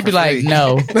a donut. He'd be like, free.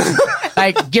 no.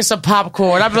 Like, get some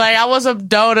popcorn. I'd be like, I want some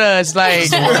donuts. Like,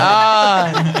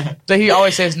 So he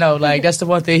always says no. Like, that's the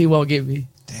one thing he won't give me.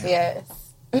 Yes.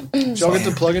 Did y'all get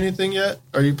to plug anything yet?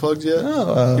 Are you plugged yet?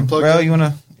 Oh, You plugged bro, in? you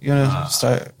wanna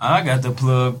start? I got the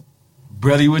plug.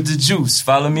 Brelly with the juice.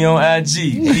 Follow me on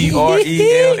IG.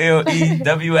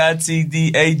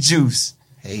 BRELLEWITDA juice.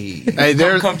 Hey, Hey,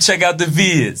 there. Come check out the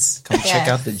vids. come check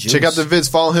out the juice. Check out the vids.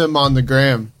 Follow him on the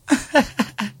gram.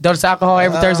 Donuts alcohol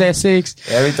every Thursday at 6.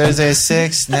 every Thursday at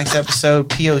 6. Next episode,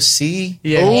 POC.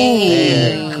 Yeah.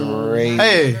 Yeah, great.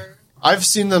 Hey, I've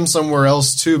seen them somewhere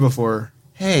else too before.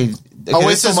 Hey, I'll wait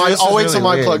this till is- my this is I'll wait really till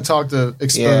my weird. plug talk to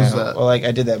expose Yeah, that. well, like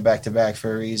I did that back to back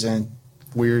for a reason.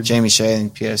 Weird. Jamie Shea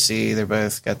and POC, they're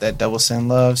both got that double send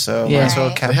love, so Yeah. might as well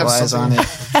Right. capitalize on it.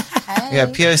 We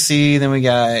got POC, then we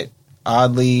got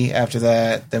Oddly after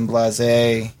that, then Blase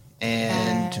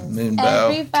and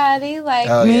Moonbow. Everybody like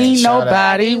Oh, Me, yeah, shout out.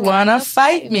 nobody wanna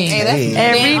fight me. Hey, that's Hey.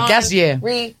 Every, been on that's, yeah.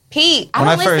 repeat. I When don't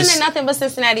I listen first- to nothing but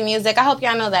Cincinnati music. I hope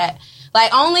y'all know that.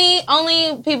 Like only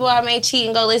people I may cheat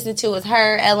and go listen to is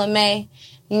her, Ella May.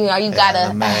 You know, you gotta,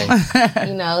 LMA.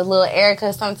 you know, little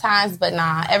Erica sometimes, but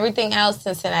nah, everything else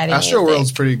Cincinnati Astro music.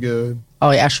 World's pretty good.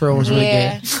 Oh, yeah, Astro was really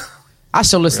Yeah. good. I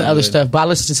still listen to Really other good. stuff, but I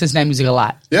listen to Cincinnati music a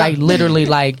lot. Yeah. Like, literally,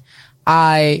 like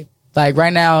right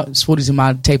now, Swooty's in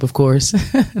my tape, of course.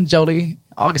 Jolie,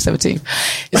 August 17th.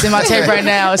 It's in my tape right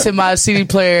now. It's in my CD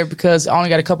player because I only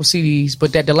got a couple CDs.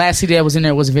 But the last CD that was in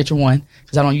there was Adventure 1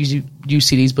 because I don't use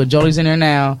CDs. But Jolie's in there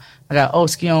now. I got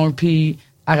Oski on repeat.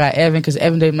 I got Evan because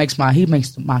Evan makes my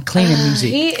cleaning music.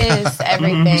 He is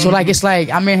everything. So like it's like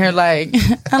I'm in here like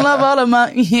I love all of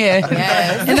my Yes.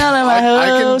 and all of my I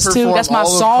can hoes too. perform That's my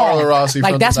all of song. Carla Rossi Like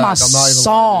front that's to my back. I'm not even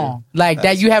song. Like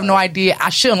that you have no idea. I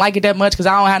shouldn't like it that much because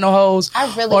I don't have no hoes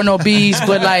I really- or no bees.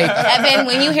 But like Evan,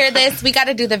 when you hear this, we got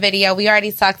to do the video. We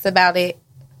already talked about it.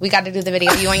 We got to do the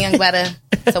video. You and Young Butter.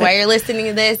 So while you're listening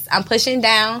to this, I'm pushing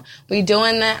down. We're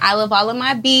doing the I Love All of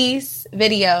My Bees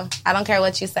video. I don't care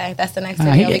what you say. That's the next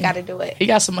video. We got to do it. He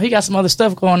got some other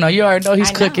stuff going on. You already know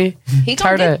he's cooking. He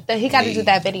got to do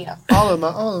that video. All of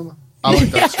my. I like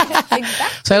that. Exactly.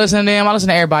 So I listen to them. I listen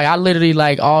to everybody. I literally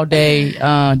like all day.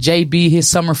 JB, his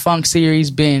Summer Funk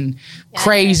series been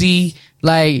crazy.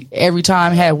 Like every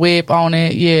time had Whip on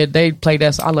it. Yeah, they play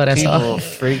that. I love that People song.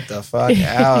 freaked the fuck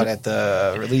out at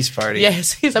the release party.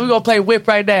 Yes, he said we're gonna play Whip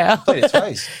right now. Played it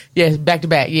twice. Yes, back to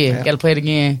back. Yeah, gotta play it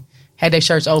again. Had their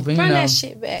shirts open. Run you know, that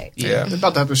shit back. Yeah. They're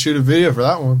about to have to shoot a video for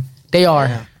that one. they are.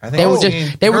 Yeah. I think They were I've just.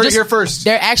 seen- They were Heard it just here first.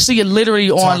 They're actually literally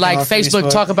on Talking like on Facebook.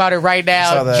 Facebook. Talk about it right I now.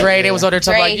 saw that, Dre, they yeah. was on there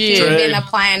talking Dre, like, he's yeah. been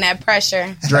applying that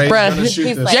pressure. Dre's Bruh. gonna shoot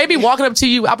He's this. like- JB walking up to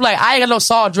you, I'm like, I ain't got no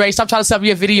song, Dre. Stop trying to sell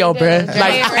me a video, bruh. Dre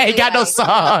Like, I really ain't got no like-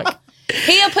 song.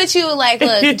 He'll put you like,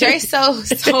 look, Dre's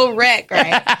so wrecked,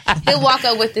 right? He'll walk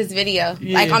up with this video,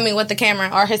 with the camera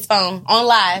or his phone on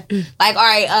live. Like, all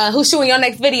right, who's shooting your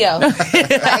next video? Like,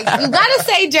 you gotta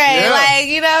say Dre.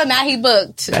 Like, now he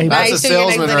booked. Now That's a he's shooting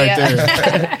your salesman next right video.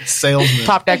 there. Salesman.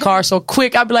 Pop that car so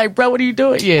quick. I'd be like, bro, what are you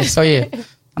doing? Yeah, so yeah.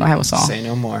 I don't have a song. Say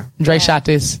no more. Dre shot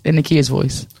this in the kid's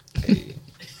voice.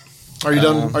 Are you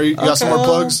done? You got some more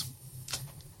plugs?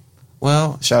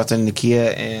 Well, shout out to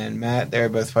NaQuia and Matt. They're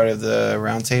both part of the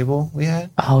round table we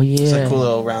had. Oh, yeah. It's a cool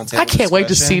little round table. I can't wait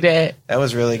to see that. That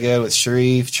was really good with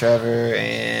Sharif, Trevor,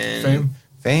 and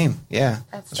Fame. Yeah,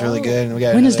 it's really good. And we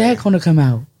got When is another- that going to come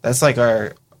out? That's like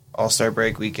our All-Star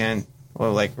break weekend.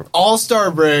 Well, like All-Star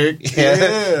break. yeah,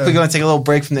 Yeah. we're going to take a little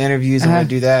break from the interviews and we're Uh-huh. going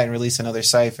to do that and release another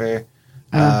cipher.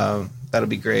 That'll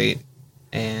be great.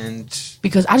 And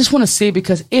Because I just want to see it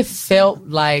because it felt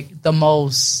like the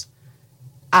most...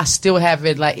 I still have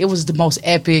it like it was the most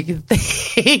epic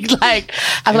thing. Like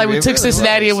I feel like we It took really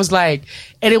Cincinnati. was. It was like,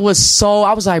 and it was so.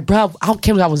 I was like, bro, I can't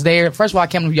believe I was there. First of all, I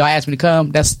can't believe y'all asked me to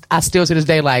come. I still to this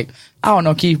day like I don't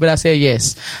know Keith, but I said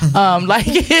yes.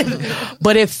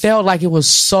 But it felt like it was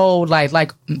so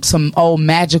like some old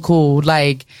magical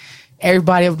like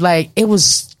everybody like it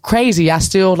was crazy. I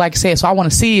still like say it, so I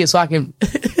want to see it so I can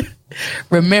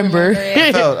remember.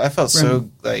 I felt so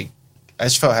like. I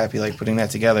just felt happy like putting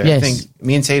that together. Yes. I think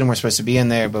me and Tatum were supposed to be in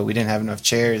there, but we didn't have enough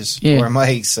chairs or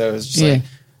mics, so it was just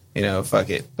like,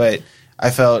 fuck it. But I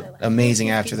felt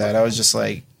amazing after that. I was just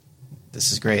like,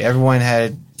 this is great. Everyone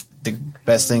had the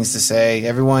best things to say.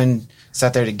 Everyone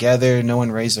sat there together. No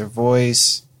one raised their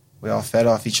voice. We all fed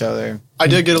off each other. I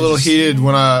did get a little heated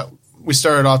when we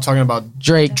started off talking about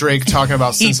Drake talking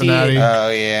about Cincinnati. Oh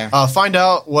yeah. Find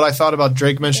out what I thought about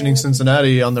Drake mentioning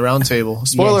Cincinnati on the round table.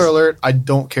 Spoiler alert, I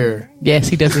don't care. Yes,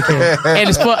 he doesn't care.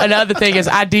 And another thing is,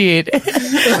 I did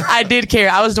care.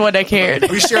 I was the one that cared.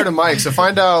 We shared a mic, so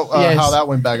find out Yes. how that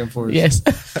went back and forth. Yes.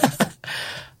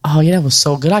 Oh yeah, that was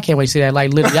so good. I can't wait to see that.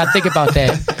 Like literally, I think about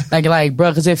that. Like,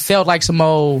 bro, because it felt like some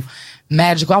old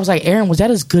magical. I was like, Aaron, was that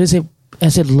as good as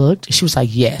it looked? She was like,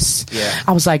 yes. Yeah.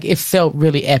 I was like, it felt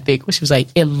really epic. She was like,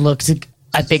 it looked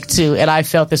epic too, and I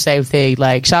felt the same thing.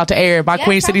 Like, shout out to Erin, my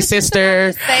Queen City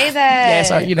sister. Say that. Yes,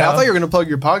 I thought you were going to plug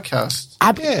your podcast.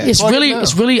 It's plug it really now.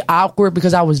 it's really awkward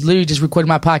because I was literally just recording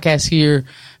my podcast here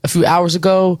a few hours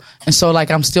ago, and so like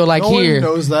I'm still like No here. one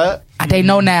knows that. They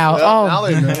know now. Well, now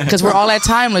they know. Because we're all at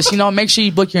Timeless. Make sure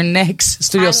you book your next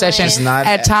studio Timeless. session It's not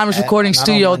at Timeless at- Recording not on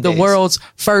Studio, the Mondays. world's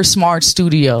first smart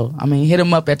studio. Hit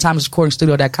them up at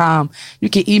timelessrecordingstudio.com. You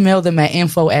can email them at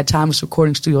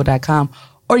info@timelessrecordingstudio.com,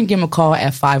 or you can give them a call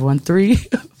at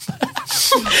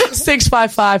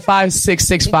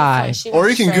 513-655-5665. Or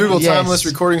you can Google Yes. Timeless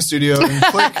Recording Studio and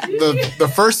click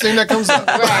the first thing that comes up.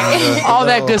 All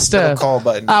that good stuff. Call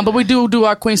button. But we do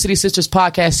our Queen City Sisters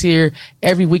podcast here.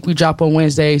 Every week we drop on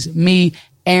Wednesdays. Me,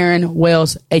 Aaron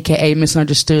Wells, a.k.a.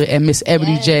 Misunderstood, and Miss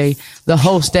Ebony J, the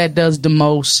host that does the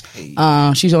most.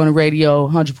 She's on the radio,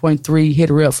 100.3. Hit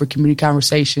her up for community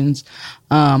conversations.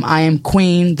 I am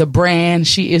Queen, the brand.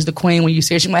 She is the queen. When you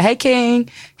see her, she's like, hey, King.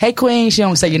 Hey, Queen. She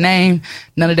don't say your name.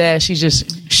 None of that. She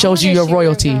just shows you your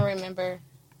royalty. I don't remember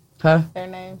Huh? their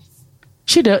names.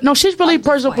 She does. No, she's really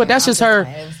personal, but that's just her.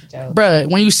 Bruh,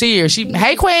 when you see her,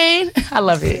 hey, Queen. I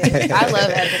love it. I love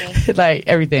Ebony. Like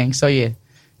everything. So, yeah.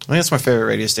 I think it's my favorite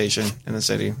radio station in the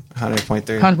city.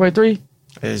 100.3. 100.3?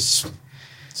 It's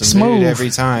Smooth. every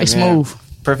time. It's yeah. smooth.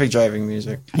 Perfect driving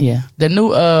music. Yeah. The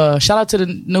new, shout out to the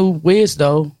new Wiz,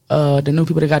 though. The new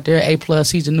people that got there. A+,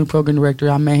 he's the new program director.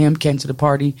 I met him, came to the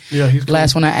party. Yeah, he's cool.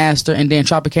 Last one I asked her. And then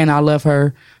Tropicana, I love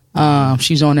her.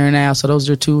 She's on there now. So those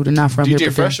are two. They're not from here. DJ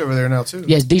but Fresh over there now, too.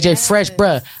 Yes, DJ Fresh,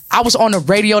 bruh. I was on the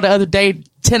radio the other day,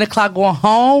 10 o'clock going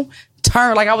home.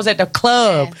 turned like I was at the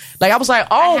club. Yes. Like I was like,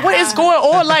 oh, what is going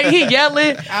on? Like he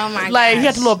yelling. Oh my Like he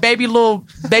had the little baby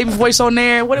voice on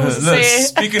there. What it was Look, saying?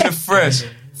 speaking of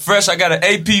Fresh, I got an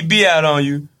APB out on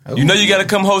you. You know you got to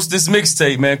come host this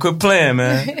mixtape, man. Quit playing,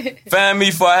 man. Find me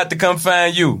before I have to come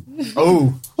find you.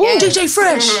 Oh, DJ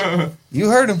Fresh. You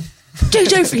heard him.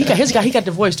 DJ he got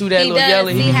the voice too. That He little does.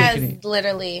 yelling. He looking has at-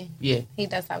 literally. Yeah. He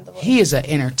does have the voice. He is an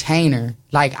entertainer.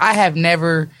 Like I have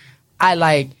never.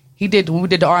 He did when we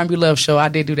did the R&B Love show. I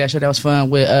did do that show. That was fun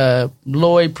with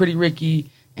Lloyd, Pretty Ricky,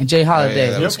 and Jay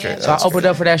Holiday. that was great. So I opened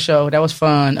up for that show. That was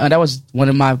fun. That was one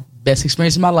of my best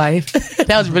experiences in my life.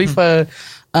 That was really fun.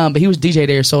 But he was DJ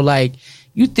there. So like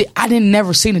I didn't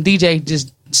never seen a DJ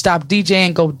just stop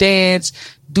DJing, go dance,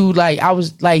 do like I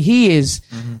was like he is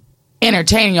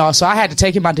entertaining y'all. So I had to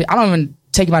take him out. I don't even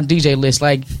take him out the DJ list.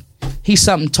 Like he's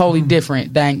something totally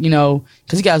different than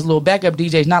because he got his little backup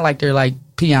DJs. Not like they're like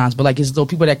peons, but like his little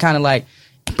people that kind of like.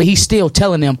 But he's still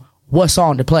telling them what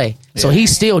song to play. So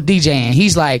he's still DJing.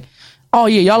 He's like, oh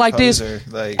yeah, y'all like this?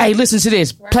 Like, Hey, listen to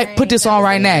this. Put this on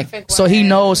right now. So he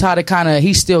knows how to kind of.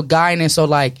 He's still guiding. So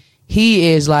like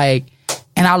he is like.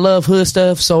 And I love hood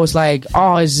stuff, so it's like,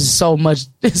 oh, it's just so much.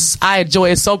 I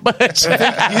enjoy it so much. he's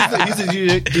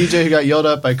the DJ who got yelled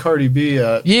at by Cardi B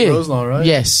at Roselawn, right?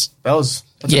 Yes. That's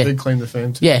a big claim to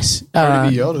fame too. Yes. Cardi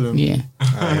B yelled at him. Yeah.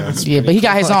 Yeah, but he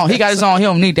got his own. He got his own. He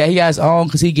don't need that. He got his own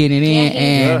because he getting it in.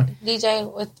 And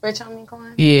DJ with Rich Homie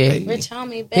going. yeah, Rich Homie,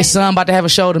 baby. his son about to have a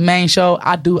show, the main show.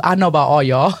 I know about all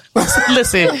y'all.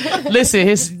 listen.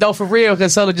 For real,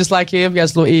 because Sola just like him. He got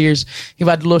his little ears. He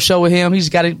about to do a little show with him. He's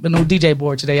got a new DJ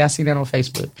board today. I seen that on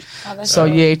Facebook. So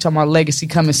yeah, he talking about legacy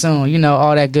coming soon.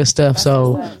 All that good stuff.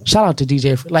 So shout out to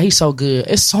DJ. Like he's so good.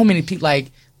 It's so many people.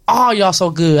 Like all y'all so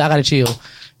good. I gotta chill.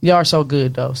 Y'all are so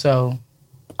good though. So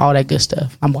all that good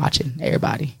stuff. I'm watching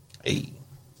everybody. hey,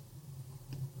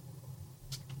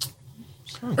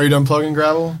 Are you done plugging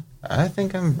Gravel? I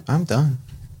think I'm done.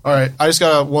 All right, I just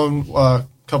got one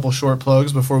couple short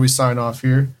plugs before we sign off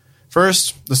here.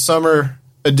 First, the summer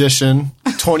edition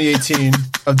 2018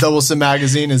 of Double Sim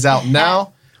Magazine is out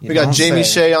now. We got Jamie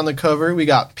Shea on the cover. We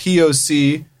got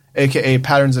POC, aka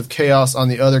Patterns of Chaos, on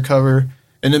the other cover.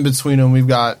 And in between them, we've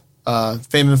got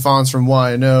Fame and Fonz from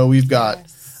Y&O. We've got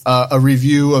a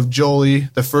review of Jolie,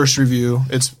 the first review.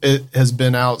 It has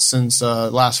been out since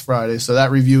last Friday, so that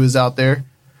review is out there.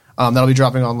 That'll be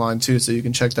dropping online too, so you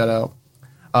can check that out.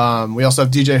 We also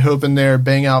have DJ Hope in there,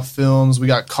 Bang Out Films. We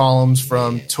got columns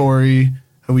from Tori,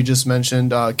 who we just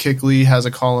mentioned. Kick Lee has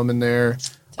a column in there.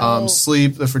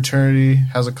 Sleep, the fraternity,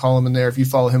 has a column in there. If you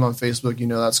follow him on Facebook, you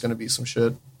know that's going to be some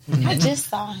shit. I just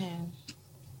saw him.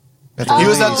 He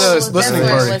was at the listening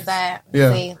where party. Was that?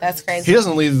 Yeah. See, that's crazy. He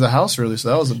doesn't leave the house really, so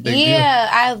that was a big deal.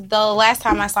 Yeah, the last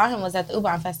time I saw him was at the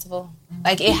U-Bahn Festival.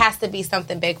 Like it has to be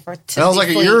something big for. That was like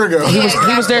a year ago. He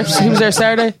was there. He was there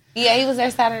Saturday. Yeah, he was there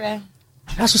Saturday.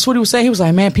 That's what Sweetie was saying. He was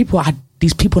like, man,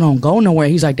 these people don't go nowhere.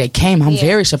 He's like, they came. I'm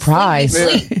very surprised.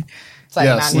 Sleep. It's like,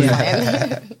 Yes.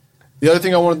 The other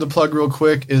thing I wanted to plug real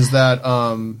quick is that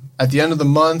at the end of the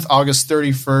month, August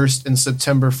 31st and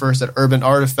September 1st at Urban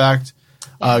Artifact,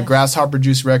 Grasshopper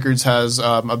Juice Records has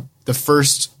the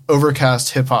first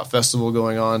Overcast Hip Hop Festival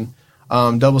going on.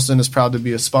 Doubleton is proud to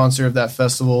be a sponsor of that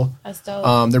festival. That's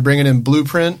dope. They're bringing in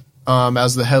Blueprint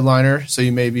as the headliner, so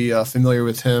you may be familiar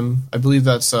with him. I believe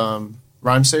that's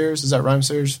Rhymesayers. Is that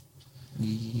Rhymesayers?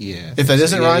 Yeah. If that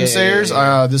isn't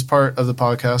Rhymesayers, this part of the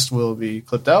podcast will be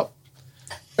clipped out.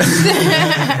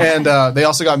 And they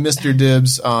also got Mr.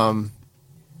 Dibs,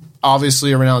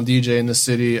 obviously a renowned DJ in the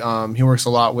city. He works a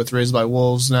lot with Raised by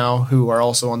Wolves now, who are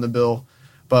also on the bill.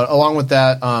 But along with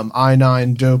that,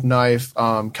 I9, Dope Knife,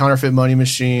 Counterfeit Money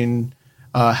Machine,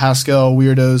 Haskell,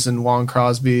 Weirdos, and Juan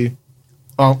Cosby.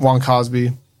 I'm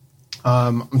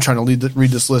trying to read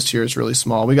this list here. It's really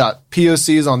small. We got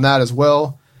POCs on that as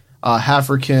well.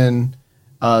 Hafrican,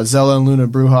 Zella and Luna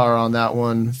Bruja are on that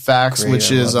one. Fax, Great,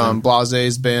 which is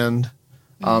Blase's band.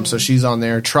 So she's on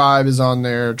there. Tribe is on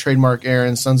there. Trademark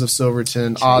Aaron, Sons of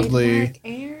Silverton, Oddly.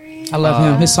 I love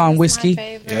him. His song Whiskey.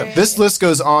 Yep. This list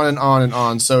goes on and on and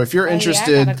on. So if you're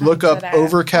interested, gotta come look to up that.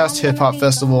 Overcast Hip Hop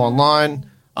Festival online.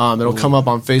 It'll come up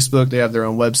on Facebook. They have their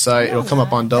own website. It'll come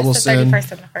up on Double That's the Sin.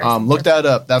 31st and the 1st. Look that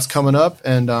up. That's coming up,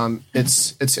 and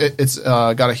it's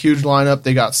got a huge lineup.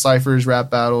 They got ciphers, rap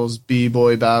battles,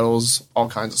 b-boy battles, all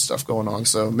kinds of stuff going on.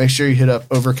 So make sure you hit up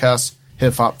Overcast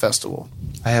Hip Hop Festival.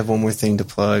 I have one more thing to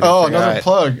plug. Oh, I forgot. another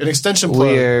plug, an extension plug.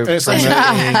 We're An extension.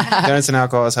 promoting Donuts and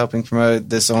Alcohol is helping promote.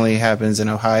 This only happens in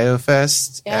Ohio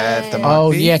Fest at the Oh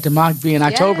Mockbee. yeah, the mock be in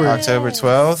October. October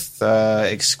 12th.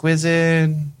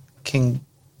 Exquisite, King,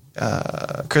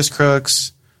 Chris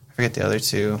Crooks. I forget the other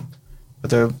two. But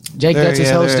they're Jake Dutch is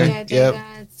hosting. Yeah, Jay Yep.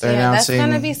 Dutz. They're Yeah, that's announcing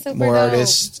gonna be super more dope.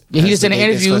 artists. Yeah, he as just the did an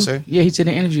date gets interview. closer. Yeah, he did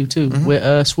an interview too with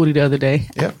Swooty the other day.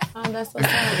 Yep. Oh, that's what's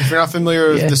up. If you're not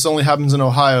familiar, Yeah. this only happens in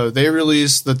Ohio. They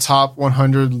release the top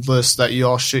 100 list that you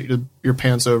all shit your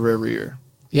pants over every year.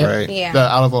 Yep. Right. Yeah. The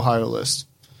out of Ohio list.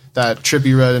 That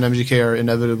Trippie Redd and MGK are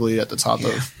inevitably at the top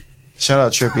of. Shout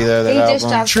out Trippie though. That He just album.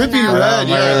 dropped Trippie an Redd, album.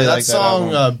 yeah, I really that like that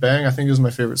song, album. Bang, I think it was my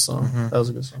favorite song. That was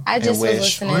a good song. I just was Wish.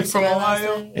 listening Are you to from it last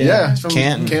Ohio? night. Yeah, it's from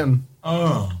Canton. Canton.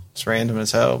 Oh. It's random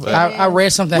as hell, but I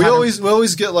read something. We how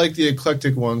always get like the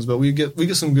eclectic ones, but we get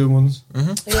some good ones.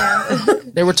 Yeah.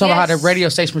 they were talking about how Yes. the radio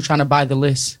station was trying to buy the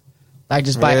list. Like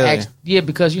just buy, Really?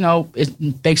 because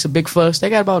it makes a big fuss. They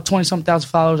got about 20-something thousand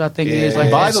followers, I think it is.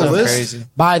 Like Buy that. the So list? Crazy.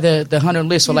 buy the 100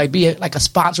 list, so like be like a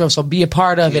sponsor, so be a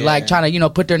part of it. Yeah. Like trying to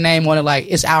put their name on it, like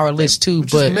it's our list too.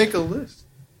 Just But make a list.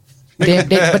 they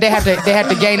have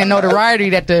to gain the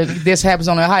notoriety that this happens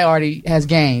on Ohio already has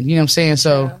gained. You know what I'm saying?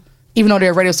 So even though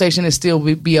their radio station is still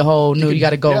be a whole new, you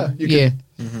got to go. yeah, you Yeah,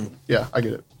 Yeah, I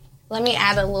get it. Let me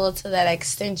add a little to that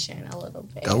extension a little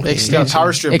bit. Go Got a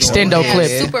power strip. Extendo going. Yeah, clip.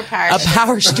 super power A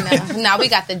power strip. No, now we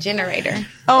got the generator.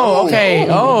 Oh, okay.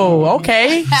 Oh,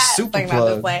 okay. Super Like, not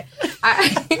to plug.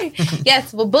 play.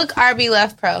 Yes, well, book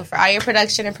RBLUVPRO for all your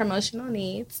production and promotional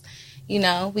needs. We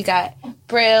got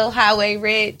Brill, Highway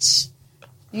Rich.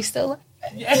 You still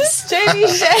Yes.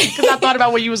 JBJ. Because I thought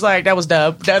about what you was like. That was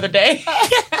dub the other day.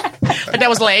 But that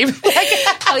was lame.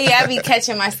 Oh yeah, I be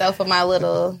catching myself with my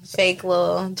little fake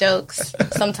little jokes.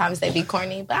 Sometimes they be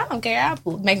corny, but I don't care. I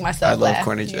make myself I love laugh.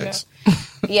 corny you know? jokes.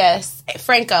 Yes,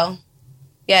 Franco.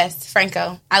 Yes,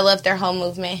 Franco. I love their whole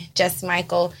movement. Jesse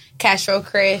Michael, Castro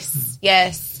Chris.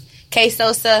 Yes. K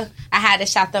Sosa. I had to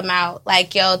shout them out.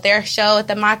 Like, yo, their show at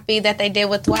the Mockbee that they did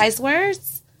with Wise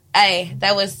Words. Hey,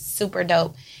 that was super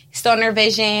dope. Stoner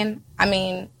Vision. I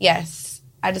mean, yes.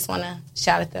 I just want to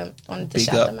shout at them. Wanted to Big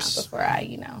shout them out ups. before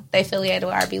they affiliated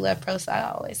with RBLUVPRO, so I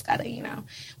always gotta,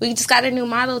 We just got a new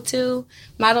model too.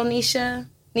 Model Nisha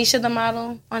the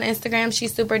model on Instagram.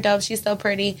 She's super dope. She's so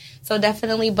pretty. So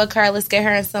definitely book her. Let's get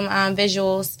her in some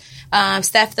visuals.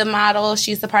 Steph the model.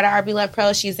 She's a part of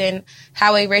RBLUVPRO. She's in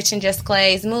Highway Rich and Just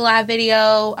Clay's Moolah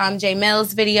video. J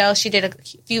Mills video. She did a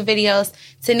few videos.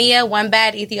 Tania, One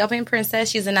Bad Ethiopian Princess.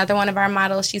 She's another one of our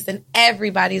models. She's in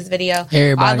everybody's video.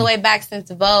 Everybody. All the way back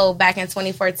since Vogue back in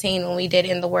 2014 when we did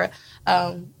In the World.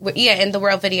 In the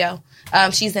World video.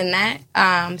 She's in that.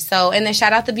 And then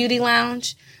shout out the Beauty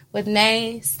Lounge with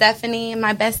Nay, Stephanie, and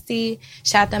my bestie.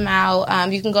 Shout them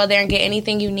out. You can go there and get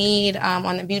anything you need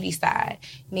on the beauty side.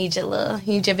 You need your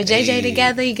VJJ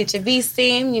together. You get your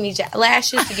V-steam. You need your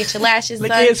lashes. You get your lashes Look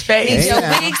done. at his face. You need your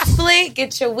Yeah. wig split.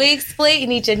 Get your wig split. You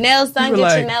need your nails done. You Get were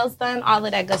your like- nails done. All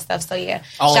of that good stuff. So yeah,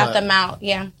 All shout of that. them out.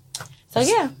 Yeah. So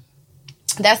yeah.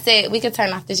 That's it. We can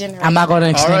turn off the generator. I'm not going to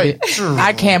extend right. it.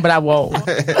 I can, but I won't.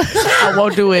 I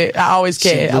won't do it. I always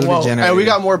can. I blew the won't. generator. And we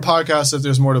got more podcasts if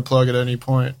there's more to plug at any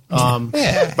point.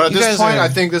 Yeah. But at You this guys point, are- I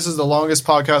think this is the longest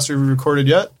podcast we've recorded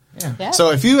yet. Yeah.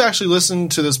 So if you actually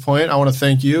listened to this point, I want to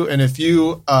thank you. And if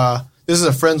you, this is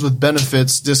a Friends with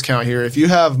Benefits discount here. If you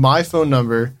have my phone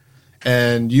number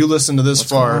and you listen to this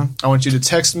far, going on? I want you to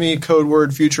text me code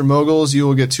word Future Moguls. You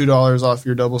will get $2 off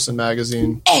your Double Sin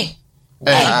magazine. Hey.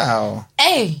 Wow.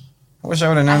 Hey. I wish I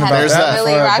would have known I about had that a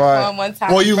really before I rock bought. one one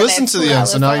time. Well, you for that listened to the 2 end,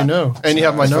 so hours now you off. know. And you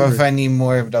have my So if number. I need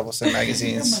more of Double Sin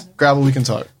magazines, Gravel, we can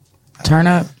talk. Turn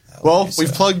up. Well,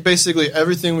 we've plugged basically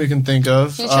everything we can think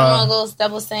of. Future Moguls,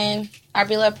 Double Sin,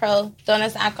 RBLUVPRO,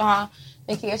 Donuts Alcohol,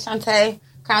 NaQuia Chante,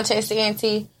 Crown Chase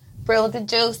CNT, Brill with the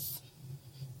Juice.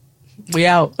 We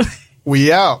out.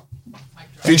 We out.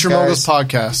 Future guys. Moguls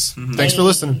podcast. Thanks for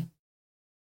listening.